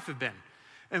for my life have been.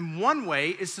 And one way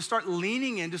is to start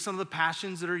leaning into some of the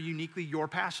passions that are uniquely your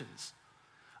passions.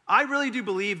 I really do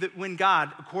believe that when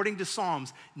God, according to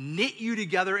Psalms, knit you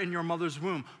together in your mother's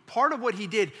womb, part of what he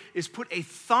did is put a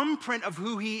thumbprint of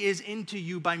who he is into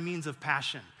you by means of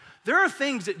passion. There are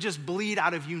things that just bleed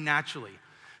out of you naturally.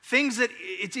 Things that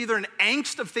it's either an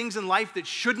angst of things in life that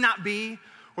should not be,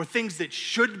 or things that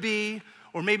should be,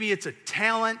 or maybe it's a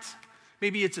talent,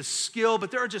 maybe it's a skill,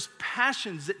 but there are just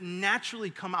passions that naturally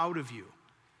come out of you.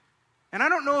 And I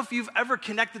don't know if you've ever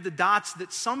connected the dots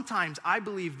that sometimes I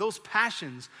believe those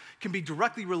passions can be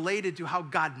directly related to how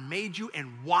God made you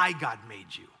and why God made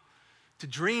you, to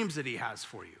dreams that he has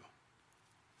for you.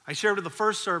 I shared with the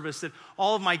first service that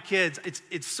all of my kids,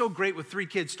 it's so great with 3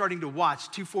 kids starting to watch,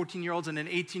 2 14-year-olds and an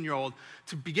 18-year-old,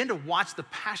 to begin to watch the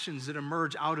passions that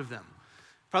emerge out of them.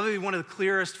 Probably one of the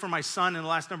clearest for my son in the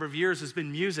last number of years has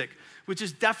been music, which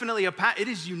is definitely it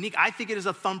is unique. I think it is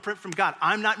a thumbprint from God.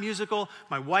 I'm not musical.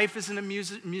 My wife isn't a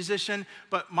musician,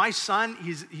 but my son,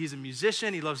 he's a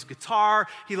musician. He loves guitar.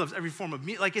 He loves every form of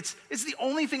music. Like it's the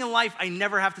only thing in life I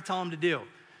never have to tell him to do.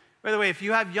 By the way, if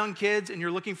you have young kids and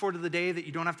you're looking forward to the day that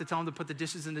you don't have to tell them to put the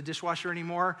dishes in the dishwasher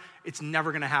anymore, it's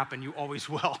never gonna happen. You always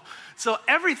will. So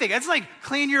everything, it's like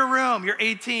clean your room. You're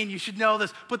 18, you should know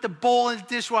this. Put the bowl in the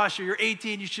dishwasher. You're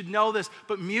 18, you should know this.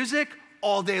 But music,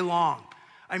 all day long.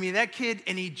 I mean, that kid,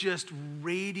 and he just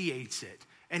radiates it.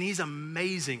 And he's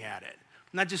amazing at it.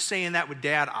 I'm not just saying that with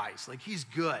dad eyes. Like, he's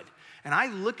good. And I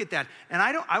look at that, and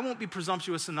I won't be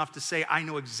presumptuous enough to say I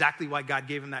know exactly why God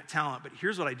gave him that talent, but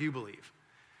here's what I do believe.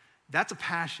 That's a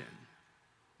passion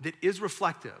that is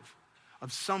reflective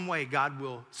of some way God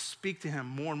will speak to him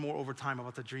more and more over time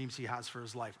about the dreams he has for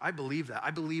his life. I believe that.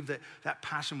 I believe that that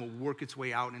passion will work its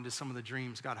way out into some of the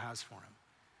dreams God has for him.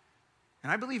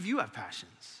 And I believe you have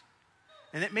passions.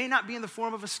 And it may not be in the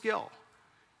form of a skill.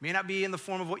 It may not be in the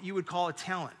form of what you would call a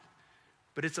talent,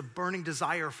 but it's a burning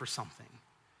desire for something.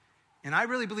 And I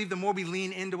really believe the more we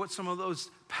lean into what some of those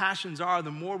passions are,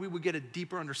 the more we would get a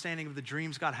deeper understanding of the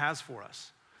dreams God has for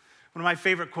us. One of my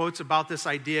favorite quotes about this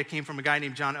idea came from a guy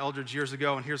named John Eldredge years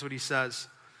ago, and here's what he says.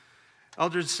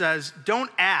 Eldredge says,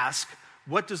 "Don't ask,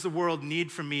 what does the world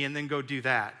need from me, and then go do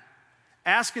that.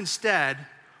 Ask instead,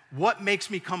 what makes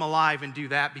me come alive, and do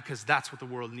that, because that's what the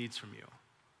world needs from you."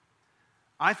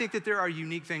 I think that there are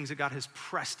unique things that God has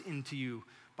pressed into you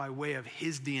by way of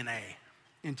his DNA,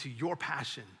 into your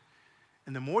passion.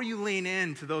 And the more you lean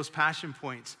into those passion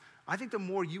points, I think the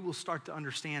more you will start to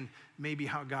understand maybe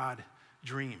how God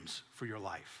dreams for your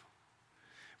life.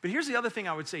 But here's the other thing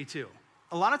I would say too.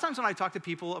 A lot of times when I talk to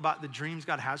people about the dreams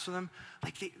God has for them,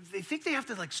 like they think they have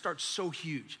to like start so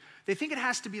huge. They think it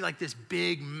has to be like this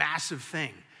big, massive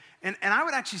thing. And I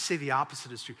would actually say the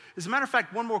opposite is true. As a matter of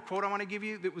fact, one more quote I want to give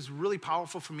you that was really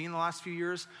powerful for me in the last few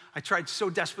years. I tried so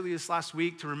desperately this last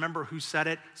week to remember who said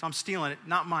it, so I'm stealing it,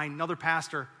 not mine, another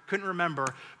pastor, couldn't remember.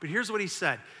 But here's what he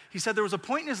said. He said there was a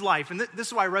point in his life, and this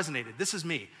is why I resonated, this is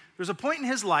me. There was a point in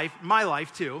his life, my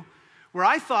life too, where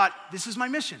I thought, this is my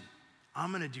mission. I'm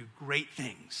going to do great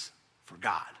things for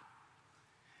God.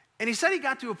 And he said he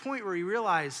got to a point where he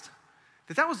realized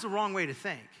that that was the wrong way to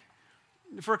think.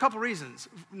 For a couple reasons.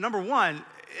 Number one,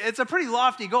 it's a pretty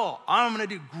lofty goal. I'm going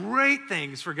to do great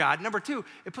things for God. Number two,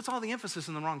 it puts all the emphasis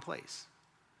in the wrong place.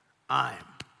 I'm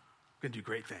going to do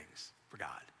great things for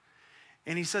God.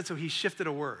 And he said, so he shifted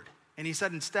a word. And he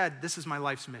said, instead, this is my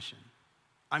life's mission.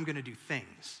 I'm going to do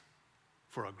things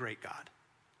for a great God.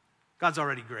 God's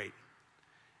already great.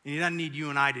 And he doesn't need you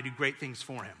and I to do great things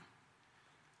for him.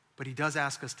 But he does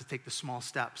ask us to take the small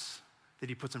steps that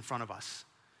he puts in front of us.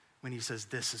 When he says,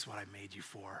 this is what I made you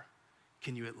for,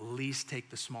 can you at least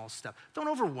take the small step? Don't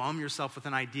overwhelm yourself with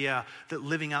an idea that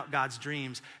living out God's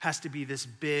dreams has to be this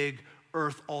big,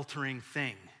 earth-altering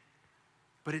thing.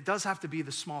 But it does have to be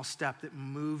the small step that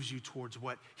moves you towards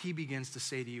what he begins to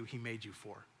say to you he made you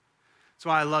for. That's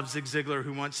why I love Zig Ziglar,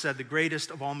 who once said, the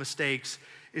greatest of all mistakes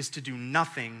is to do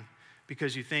nothing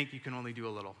because you think you can only do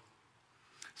a little.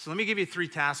 So let me give you 3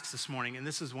 tasks this morning, and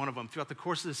this is one of them. Throughout the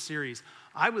course of this series,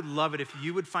 I would love it if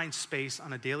you would find space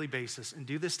on a daily basis and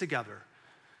do this together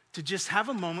to just have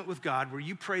a moment with God where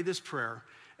you pray this prayer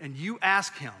and you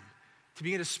ask him to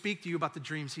begin to speak to you about the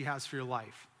dreams he has for your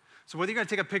life. So whether you're going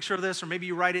to take a picture of this or maybe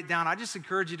you write it down, I just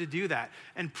encourage you to do that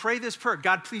and pray this prayer.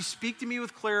 God, please speak to me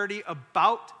with clarity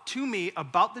about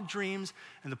the dreams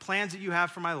and the plans that you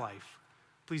have for my life.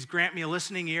 Please grant me a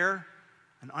listening ear,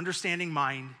 an understanding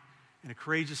mind, and a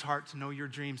courageous heart to know your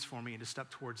dreams for me and to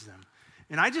step towards them.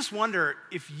 And I just wonder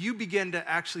if you begin to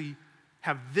actually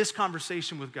have this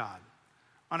conversation with God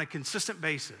on a consistent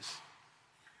basis,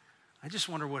 I just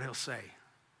wonder what he'll say.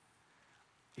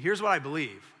 Here's what I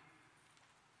believe.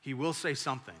 He will say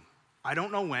something. I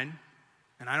don't know when,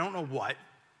 and I don't know what,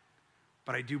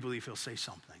 but I do believe he'll say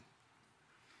something.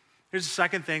 Here's the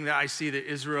second thing that I see that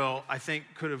Israel, I think,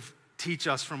 could have teach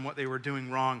us from what they were doing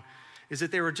wrong, is that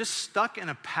they were just stuck in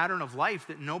a pattern of life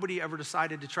that nobody ever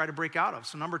decided to try to break out of.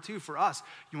 So number 2, for us,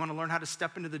 you want to learn how to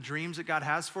step into the dreams that God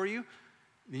has for you?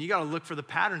 Then you got to look for the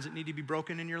patterns that need to be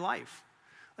broken in your life.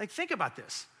 Like, think about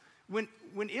this. When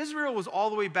Israel was all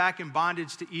the way back in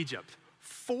bondage to Egypt,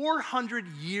 400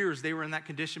 years they were in that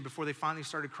condition before they finally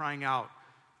started crying out,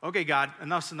 okay, God,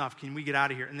 enough's enough. Can we get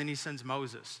out of here? And then he sends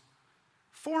Moses.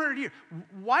 400 years.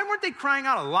 Why weren't they crying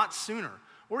out a lot sooner?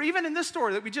 Or even in this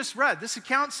story that we just read, this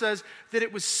account says that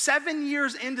it was 7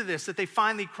 years into this that they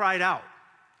finally cried out.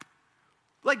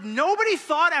 Like, nobody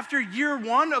thought after year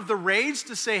 1 of the rage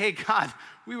to say, hey, God,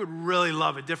 we would really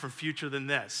love a different future than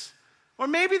this. Or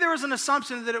maybe there was an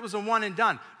assumption that it was a one and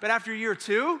done. But after year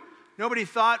 2, nobody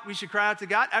thought we should cry out to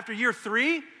God. After year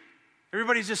 3,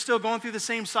 everybody's just still going through the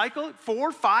same cycle.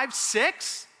 4, 5,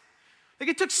 6. Like,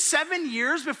 it took 7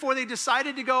 years before they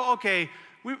decided to go, okay,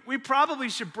 we probably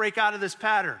should break out of this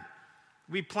pattern.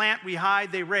 We plant, we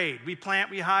hide, they raid. We plant,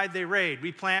 we hide, they raid.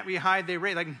 We plant, we hide, they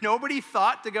raid. Like, nobody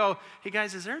thought to go, hey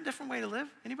guys, is there a different way to live?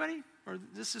 Anybody? Or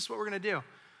this is what we're going to do?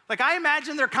 Like, I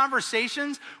imagine their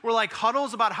conversations were like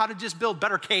huddles about how to just build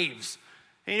better caves.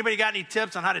 Anybody got any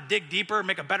tips on how to dig deeper,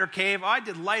 make a better cave? Oh, I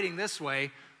did lighting this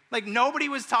way. Like, nobody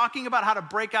was talking about how to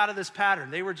break out of this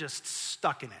pattern. They were just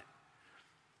stuck in it.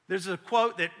 There's a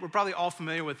quote that we're probably all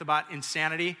familiar with about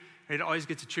insanity. It always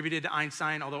gets attributed to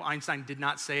Einstein, although Einstein did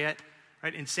not say it.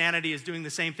 Right? Insanity is doing the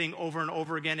same thing over and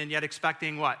over again and yet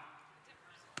expecting what?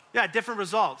 Yeah, different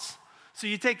results. So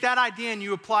you take that idea and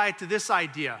you apply it to this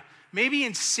idea. Maybe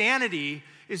insanity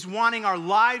is wanting our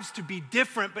lives to be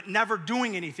different but never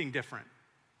doing anything different.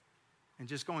 And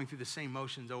just going through the same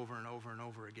motions over and over and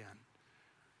over again.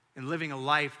 And living a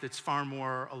life that's far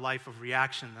more a life of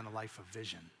reaction than a life of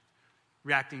vision.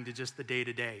 Reacting to just the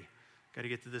day-to-day. Got to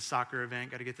get to this soccer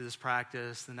event, got to get to this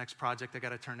practice, the next project I got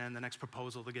to turn in, the next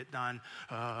proposal to get done.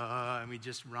 And we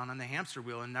just run on the hamster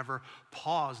wheel and never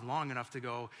pause long enough to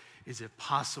go, is it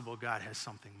possible God has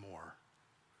something more?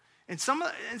 And some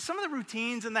of the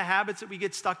routines and the habits that we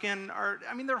get stuck in are,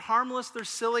 they're harmless, they're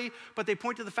silly, but they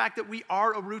point to the fact that we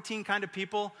are a routine kind of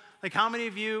people. Like how many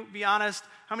of you, be honest,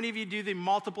 how many of you do the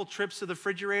multiple trips to the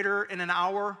refrigerator in an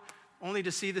hour only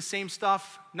to see the same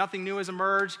stuff? Nothing new has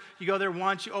emerged. You go there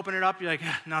once, you open it up, you're like,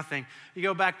 nothing. You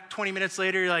go back 20 minutes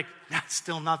later, you're like, that's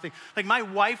still nothing. Like my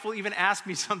wife will even ask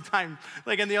me sometime,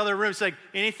 like in the other room, she's like,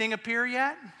 anything appear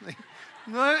yet? Like,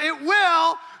 it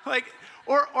will. Like,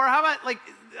 or how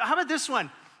about this one?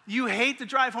 You hate to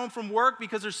drive home from work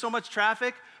because there's so much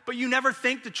traffic, but you never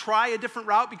think to try a different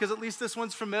route because at least this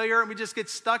one's familiar, and we just get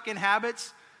stuck in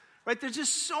habits. Right? There's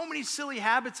just so many silly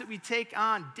habits that we take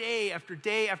on day after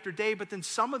day after day, but then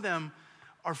some of them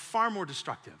are far more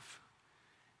destructive.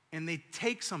 And they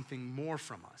take something more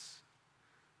from us.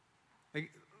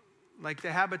 Like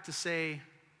the habit to say,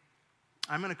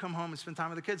 I'm going to come home and spend time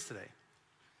with the kids today.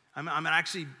 I'm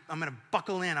going to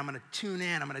buckle in. I'm going to tune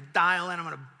in. I'm going to dial in. I'm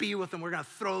going to be with them. We're going to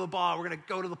throw the ball. We're going to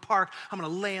go to the park. I'm going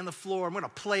to lay on the floor. I'm going to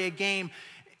play a game.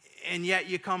 And yet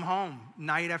you come home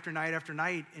night after night after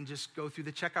night and just go through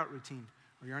the checkout routine.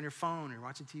 Or you're on your phone, or you're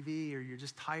watching TV, or you're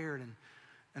just tired.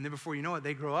 And then before you know it,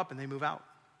 they grow up and they move out.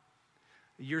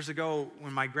 Years ago,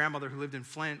 when my grandmother, who lived in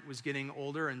Flint, was getting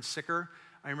older and sicker,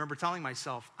 I remember telling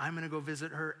myself, I'm going to go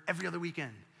visit her every other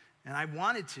weekend. And I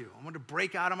wanted to. I wanted to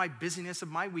break out of my busyness of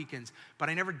my weekends. But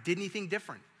I never did anything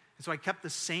different. And so I kept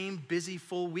the same busy,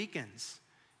 full weekends.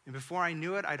 And before I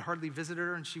knew it, I'd hardly visited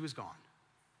her and she was gone.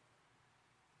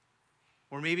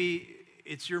 Or maybe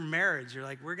it's your marriage. You're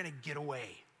like, we're going to get away.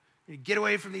 Get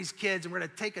away from these kids, and we're going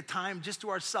to take a time just to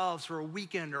ourselves for a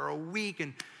weekend or a week.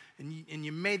 And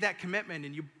you made that commitment,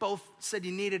 and you both said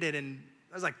you needed it, and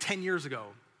that was like 10 years ago.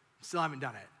 Still haven't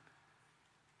done it.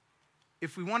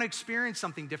 If we want to experience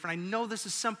something different, I know this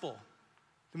is simple,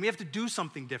 then we have to do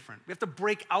something different. We have to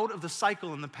break out of the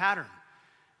cycle and the pattern.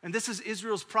 And this is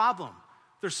Israel's problem.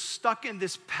 They're stuck in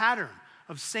this pattern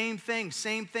of same thing,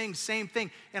 same thing, same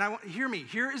thing. And hear me,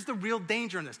 here is the real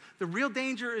danger in this. The real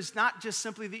danger is not just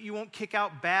simply that you won't kick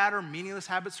out bad or meaningless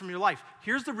habits from your life.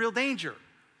 Here's the real danger,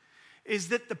 is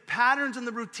that the patterns and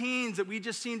the routines that we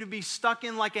just seem to be stuck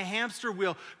in like a hamster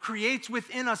wheel creates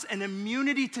within us an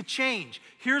immunity to change.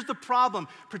 Here's the problem,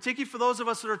 particularly for those of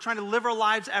us that are trying to live our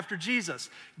lives after Jesus.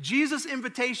 Jesus'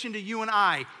 invitation to you and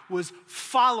I was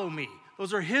follow me.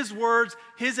 Those are his words,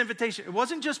 his invitation. It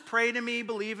wasn't just pray to me,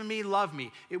 believe in me, love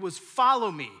me. It was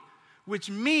follow me, which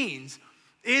means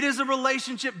it is a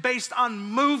relationship based on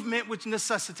movement, which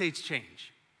necessitates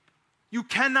change. You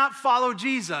cannot follow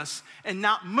Jesus and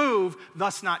not move,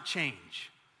 thus not change.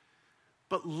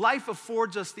 But life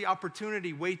affords us the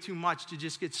opportunity way too much to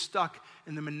just get stuck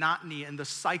in the monotony and the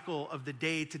cycle of the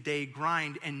day-to-day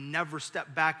grind and never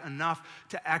step back enough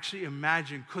to actually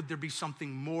imagine, could there be something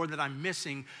more that I'm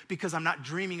missing because I'm not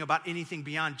dreaming about anything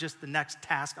beyond just the next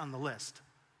task on the list.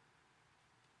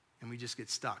 And we just get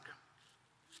stuck.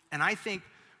 And I think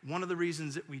one of the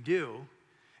reasons that we do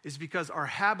is because our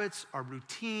habits, our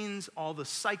routines, all the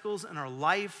cycles in our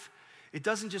life, it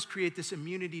doesn't just create this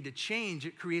immunity to change,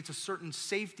 it creates a certain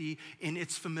safety in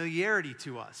its familiarity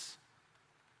to us.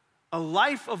 A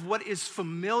life of what is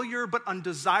familiar but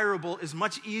undesirable is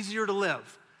much easier to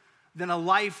live than a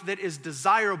life that is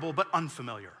desirable but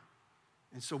unfamiliar.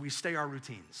 And so we stay our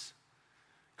routines.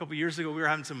 A couple years ago, we were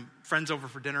having some friends over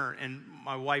for dinner, and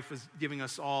my wife was giving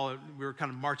us all, we were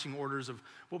kind of marching orders of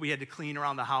what we had to clean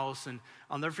around the house. And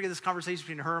I'll never forget this conversation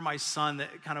between her and my son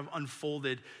that kind of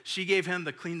unfolded. She gave him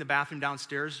the clean the bathroom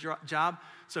downstairs job.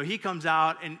 So he comes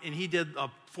out, and he did a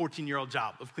 14-year-old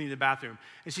job of cleaning the bathroom.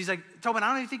 And she's like, Tobin, I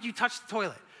don't even think you touched the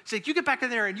toilet. She's like, you get back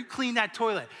in there and you clean that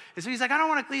toilet. And so he's like, I don't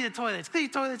want to clean the toilets. Cleaning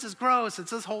toilets is gross. And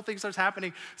so this whole thing starts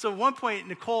happening. So at one point,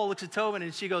 Nicole looks at Tobin,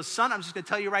 and she goes, son, I'm just going to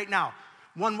tell you right now,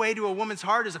 one way to a woman's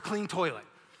heart is a clean toilet.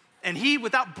 And he,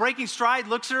 without breaking stride,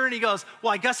 looks at her and he goes,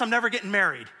 well, I guess I'm never getting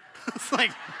married. It's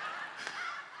like,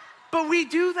 but we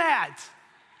do that.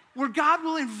 Where God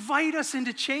will invite us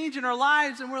into change in our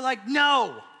lives and we're like,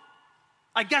 no,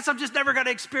 I guess I'm just never going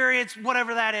to experience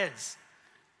whatever that is.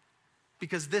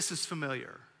 Because this is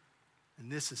familiar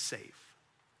and this is safe.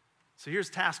 So here's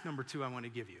task number 2 I want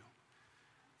to give you.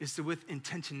 Is to, with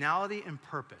intentionality and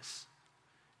purpose,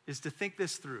 is to think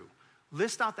this through.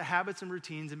 List out the habits and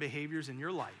routines and behaviors in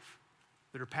your life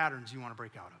that are patterns you want to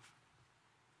break out of.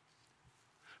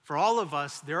 For all of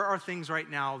us, there are things right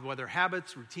now, whether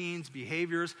habits, routines,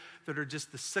 behaviors, that are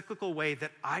just the cyclical way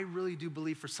that I really do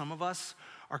believe for some of us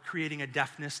are creating a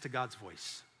deafness to God's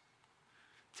voice.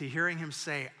 To hearing him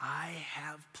say, I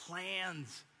have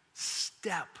plans,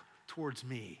 step towards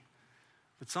me.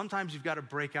 But sometimes you've got to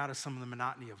break out of some of the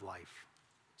monotony of life.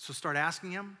 So start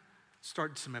asking him,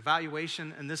 start some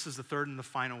evaluation, and this is the third and the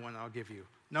final one I'll give you.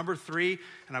 Number 3,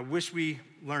 and I wish we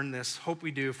learned this, hope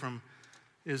we do from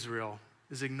Israel,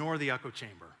 is ignore the echo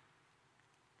chamber.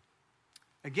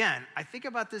 Again, I think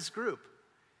about this group,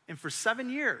 and for 7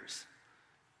 years,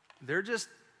 they're just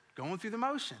going through the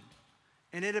motion.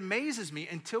 And it amazes me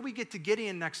until we get to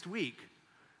Gideon next week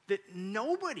that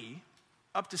nobody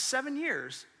up to 7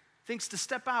 years thinks to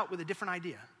step out with a different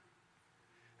idea.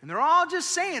 And they're all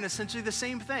just saying essentially the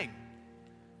same thing.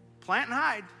 Plant and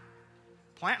hide,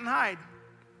 plant and hide,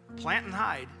 plant and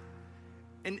hide.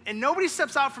 And nobody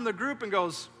steps out from the group and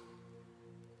goes,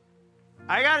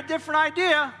 I got a different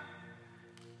idea.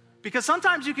 Because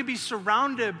sometimes you can be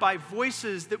surrounded by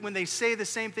voices that when they say the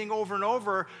same thing over and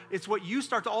over, it's what you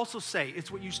start to also say.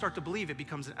 It's what you start to believe. It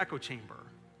becomes an echo chamber.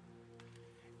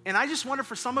 And I just wonder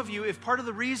for some of you, if part of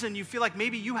the reason you feel like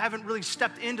maybe you haven't really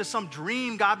stepped into some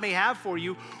dream God may have for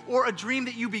you, or a dream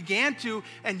that you began to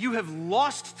and you have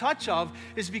lost touch of,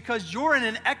 is because you're in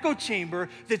an echo chamber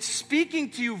that's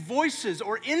speaking to you voices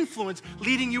or influence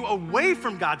leading you away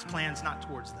from God's plans, not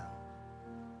towards them.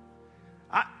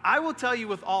 I will tell you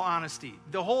with all honesty,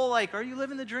 the whole are you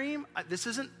living the dream? This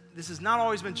has not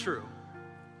always been true.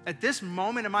 At this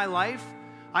moment in my life,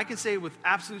 I can say with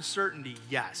absolute certainty,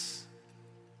 yes.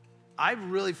 I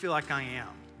really feel like I am.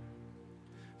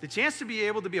 The chance to be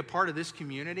able to be a part of this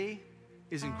community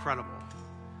is incredible.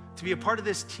 To be a part of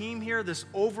this team here, this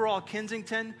overall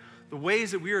Kensington, the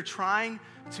ways that we are trying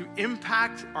to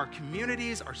impact our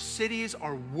communities, our cities,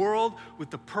 our world with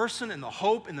the person and the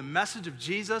hope and the message of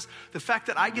Jesus. The fact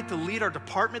that I get to lead our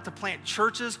department to plant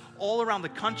churches all around the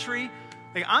country.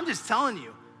 I'm just telling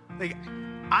you,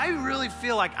 I really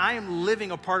feel like I am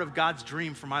living a part of God's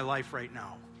dream for my life right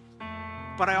now.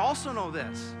 But I also know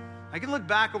this. I can look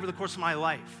back over the course of my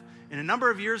life. And a number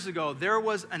of years ago, there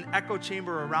was an echo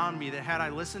chamber around me that had I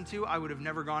listened to, I would have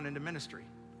never gone into ministry.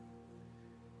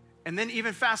 And then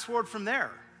even fast forward from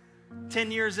there,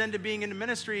 10 years into being into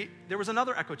ministry, there was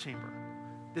another echo chamber.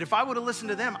 That if I would have listened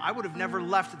to them, I would have never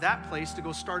left that place to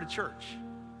go start a church.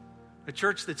 A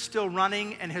church that's still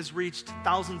running and has reached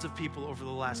thousands of people over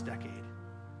the last decade.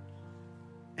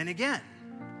 And again,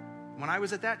 when I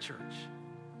was at that church,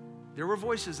 there were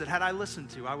voices that had I listened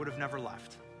to, I would have never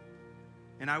left.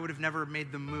 And I would have never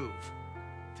made the move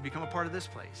to become a part of this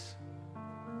place.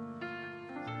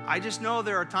 I just know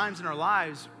there are times in our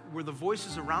lives where the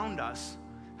voices around us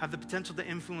have the potential to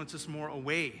influence us more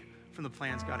away from the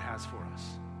plans God has for us.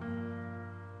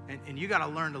 And you got to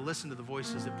learn to listen to the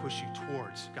voices that push you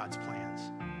towards God's plans.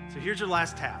 So here's your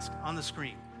last task on the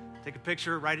screen. Take a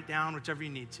picture, write it down, whichever you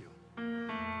need to.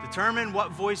 Determine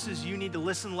what voices you need to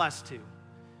listen less to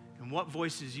and what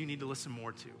voices you need to listen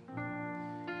more to.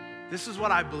 This is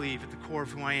what I believe at the core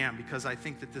of who I am, because I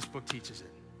think that this book teaches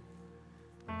it.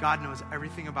 God knows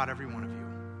everything about every one of you.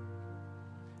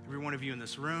 Every one of you in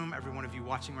this room, every one of you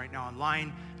watching right now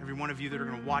online, every one of you that are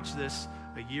going to watch this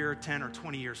a year, 10 or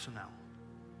 20 years from now.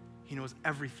 He knows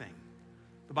everything.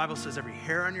 The Bible says every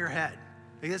hair on your head.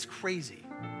 That's crazy.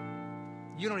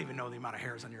 You don't even know the amount of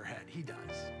hairs on your head. He does.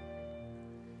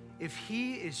 If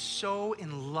he is so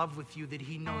in love with you that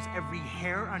he knows every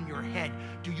hair on your head,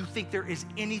 do you think there is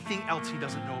anything else he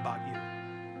doesn't know about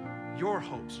you? Your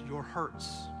hopes, your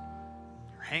hurts,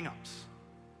 your hang-ups,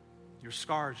 your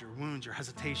scars, your wounds, your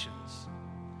hesitations.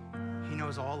 He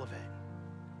knows all of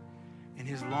it. And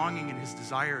his longing and his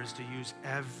desire is to use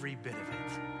every bit of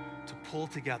it to pull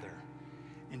together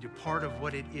into part of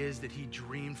what it is that he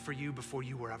dreamed for you before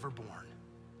you were ever born.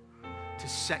 To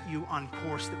set you on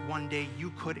course that one day you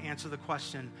could answer the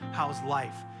question, how's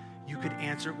life? You could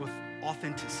answer it with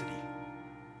authenticity.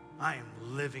 I am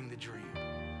living the dream.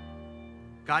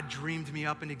 God dreamed me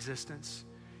up in existence.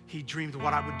 He dreamed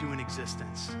what I would do in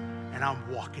existence, and I'm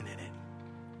walking in it,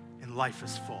 and life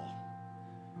is full.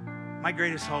 My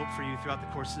greatest hope for you throughout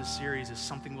the course of this series is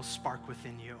something will spark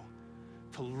within you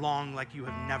to long like you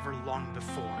have never longed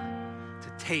before, to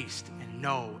taste and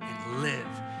know and live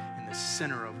in the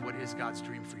center of what is God's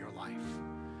dream for your life.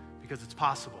 because it's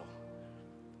possible,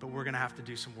 but we're going to have to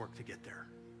do some work to get there.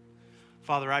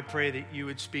 Father, I pray that you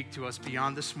would speak to us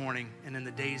beyond this morning and in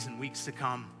the days and weeks to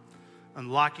come,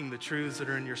 unlocking the truths that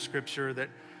are in your scripture that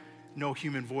no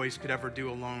human voice could ever do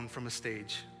alone from a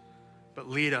stage. But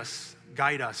lead us,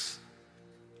 guide us,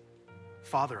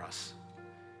 father us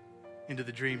into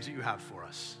the dreams that you have for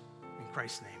us. In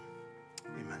Christ's name,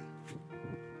 amen.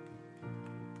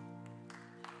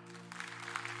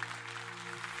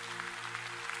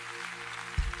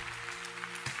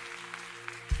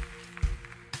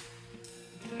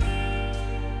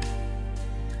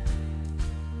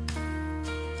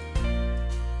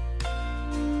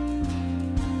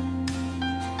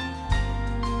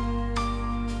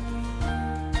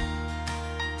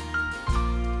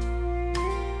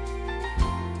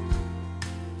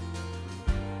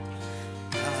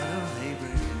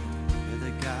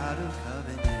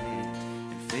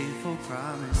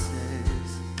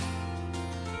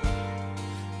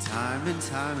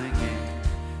 Time again,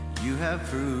 you have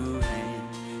proven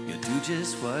you'll do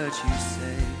just what you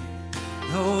say.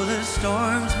 Though the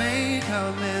storms may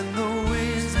come and the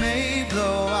winds may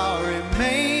blow, I'll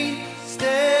remain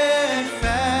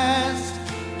steadfast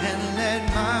and let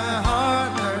my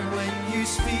heart learn when you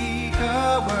speak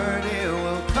a word, it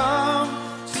will come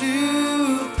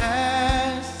to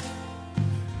pass.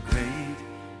 Great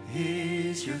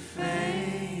is your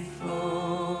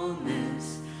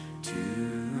faithfulness to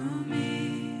me.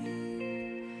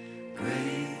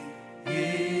 Great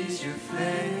is your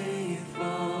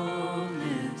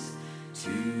faithfulness to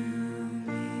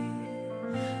me.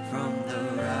 From the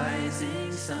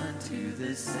rising sun to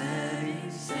the setting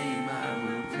same, I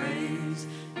will praise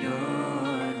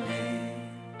your name.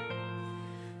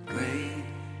 Great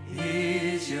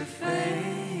is your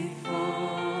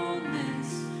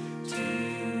faithfulness to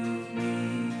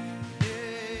me. Yeah.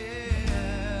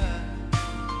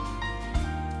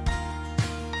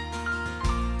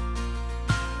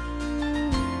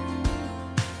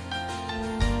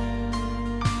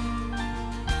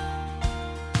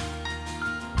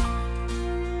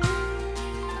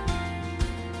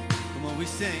 We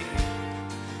sing,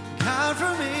 God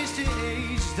from age to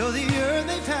age, though the earth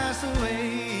may pass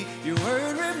away, your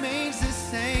word remains the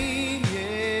same,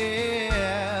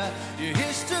 yeah. Your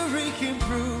history can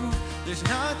prove there's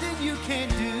nothing you can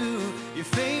do. You're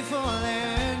faithful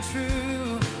and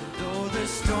true. Though the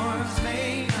storms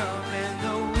may come and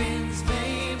the winds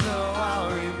may blow,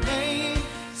 I'll remain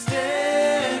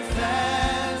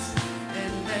steadfast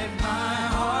and let my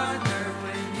heart learn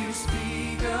when you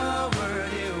speak a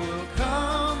word, it will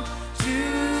come to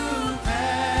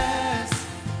pass.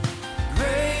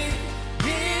 Great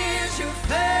is your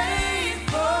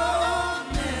faithfulness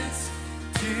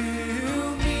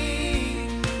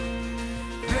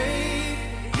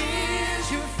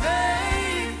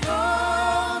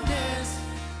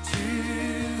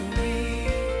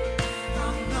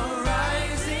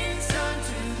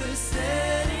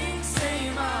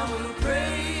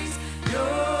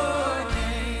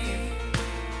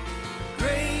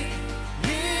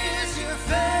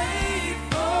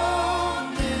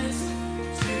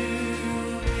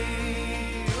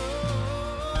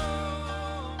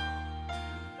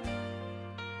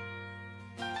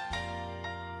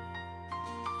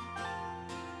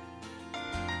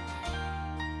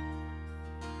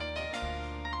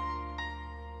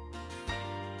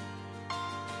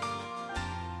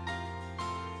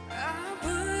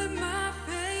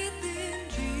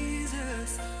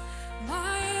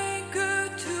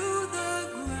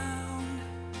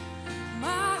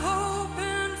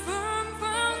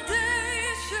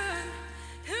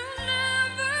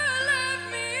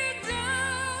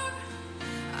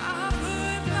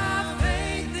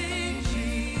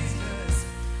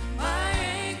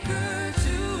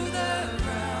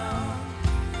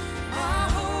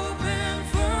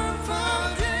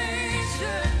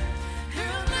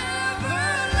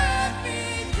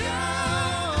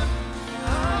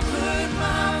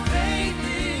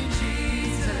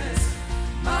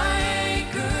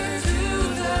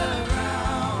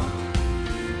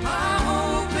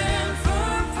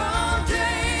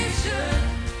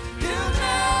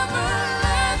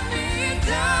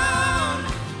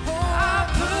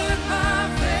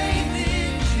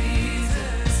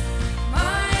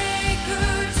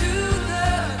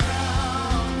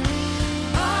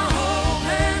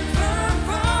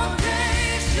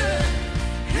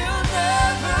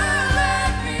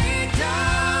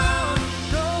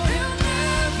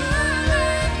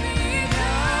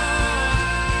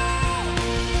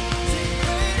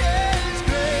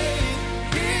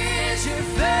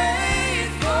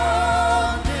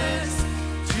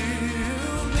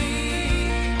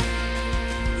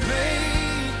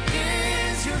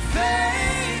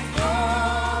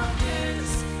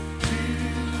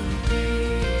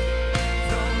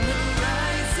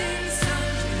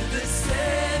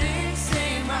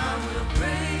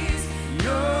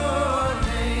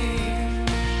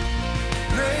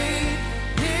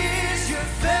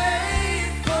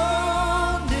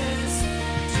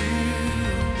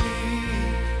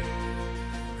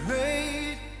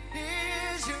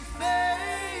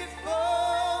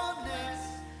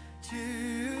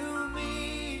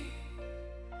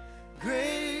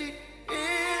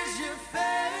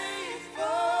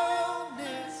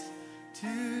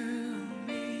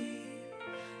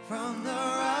From the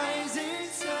rising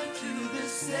sun to the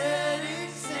setting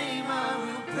same, I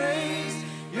will praise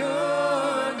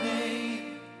your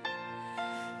name.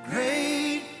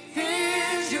 Great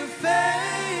is your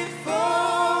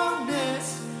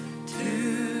faithfulness to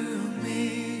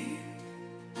me.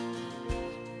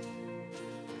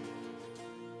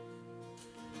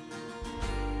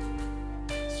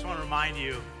 I just want to remind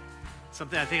you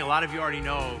something I think a lot of you already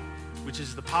know, which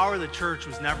is the power of the church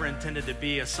was never intended to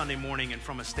be a Sunday morning and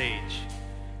from a stage.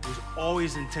 It was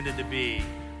always intended to be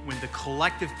when the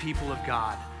collective people of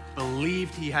God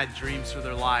believed he had dreams for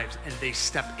their lives and they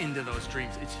step into those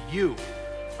dreams. It's you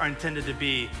are intended to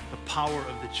be the power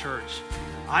of the church.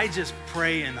 I just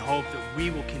pray and hope that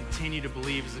we will continue to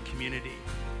believe as a community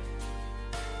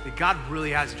that God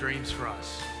really has dreams for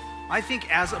us. I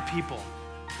think as a people,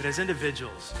 but as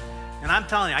individuals, and I'm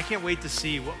telling you, I can't wait to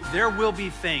see there will be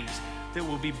things that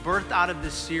will be birthed out of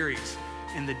this series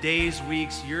in the days,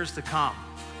 weeks, years to come.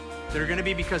 That are going to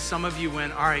be because some of you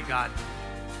went, all right, God,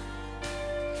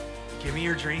 give me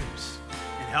your dreams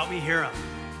and help me hear them.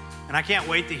 And I can't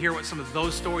wait to hear what some of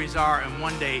those stories are and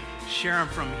one day share them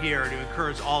from here to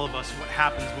encourage all of us what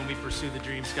happens when we pursue the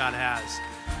dreams God has.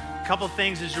 A couple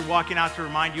things as you're walking out to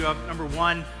remind you of. Number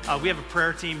one, we have a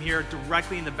prayer team here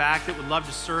directly in the back that would love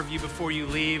to serve you before you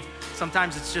leave.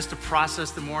 Sometimes it's just to process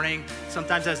the morning.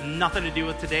 Sometimes it has nothing to do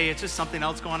with today. It's just something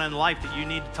else going on in life that you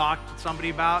need to talk to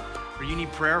somebody about or you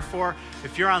need prayer for.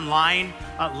 If you're online,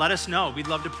 let us know. We'd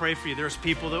love to pray for you. There's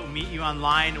people that will meet you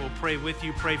online and will pray with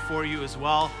you, pray for you as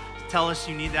well. Tell us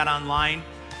you need that online.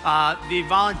 The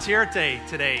volunteer day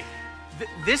today.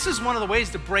 This is one of the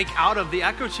ways to break out of the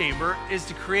echo chamber is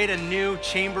to create a new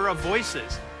chamber of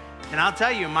voices. And I'll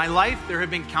tell you, in my life, there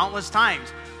have been countless times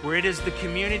where it is the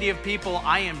community of people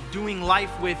I am doing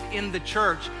life with in the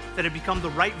church that have become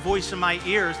the right voice in my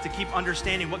ears to keep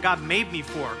understanding what God made me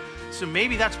for. So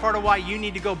maybe that's part of why you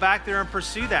need to go back there and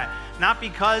pursue that. Not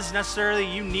because necessarily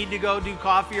you need to go do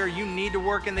coffee or you need to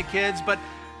work in the kids, but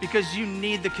because you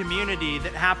need the community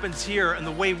that happens here and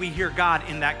the way we hear God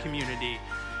in that community.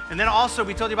 And then also,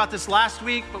 we told you about this last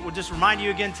week, but we'll just remind you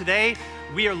again today,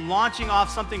 we are launching off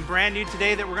something brand new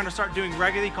today that we're going to start doing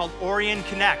regularly called Orion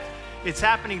Connect. It's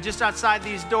happening just outside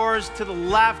these doors to the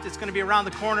left. It's going to be around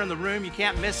the corner in the room. You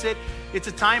can't miss it. It's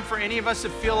a time for any of us to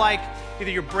feel like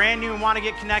either you're brand new and want to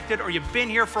get connected, or you've been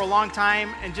here for a long time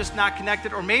and just not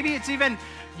connected, or maybe it's even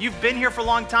you've been here for a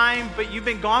long time, but you've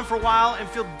been gone for a while and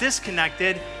feel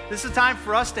disconnected. This is a time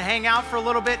for us to hang out for a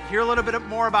little bit, hear a little bit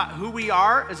more about who we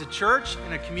are as a church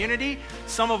and a community.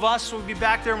 Some of us will be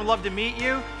back there and would love to meet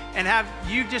you and have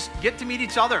you just get to meet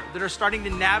each other that are starting to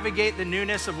navigate the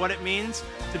newness of what it means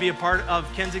to be a part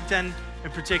of Kensington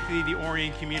and particularly the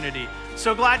Orion community.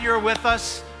 So glad you're with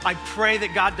us. I pray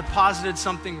that God deposited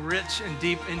something rich and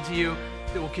deep into you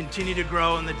that will continue to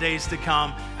grow in the days to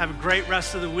come. Have a great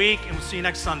rest of the week, and we'll see you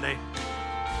next Sunday.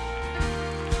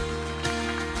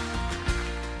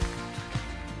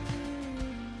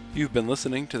 You've been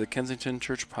listening to the Kensington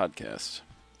Church Podcast.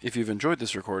 If you've enjoyed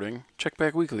this recording, check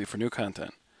back weekly for new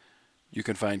content. You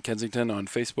can find Kensington on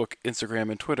Facebook, Instagram,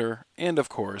 and Twitter, and of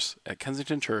course at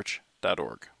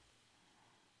kensingtonchurch.org.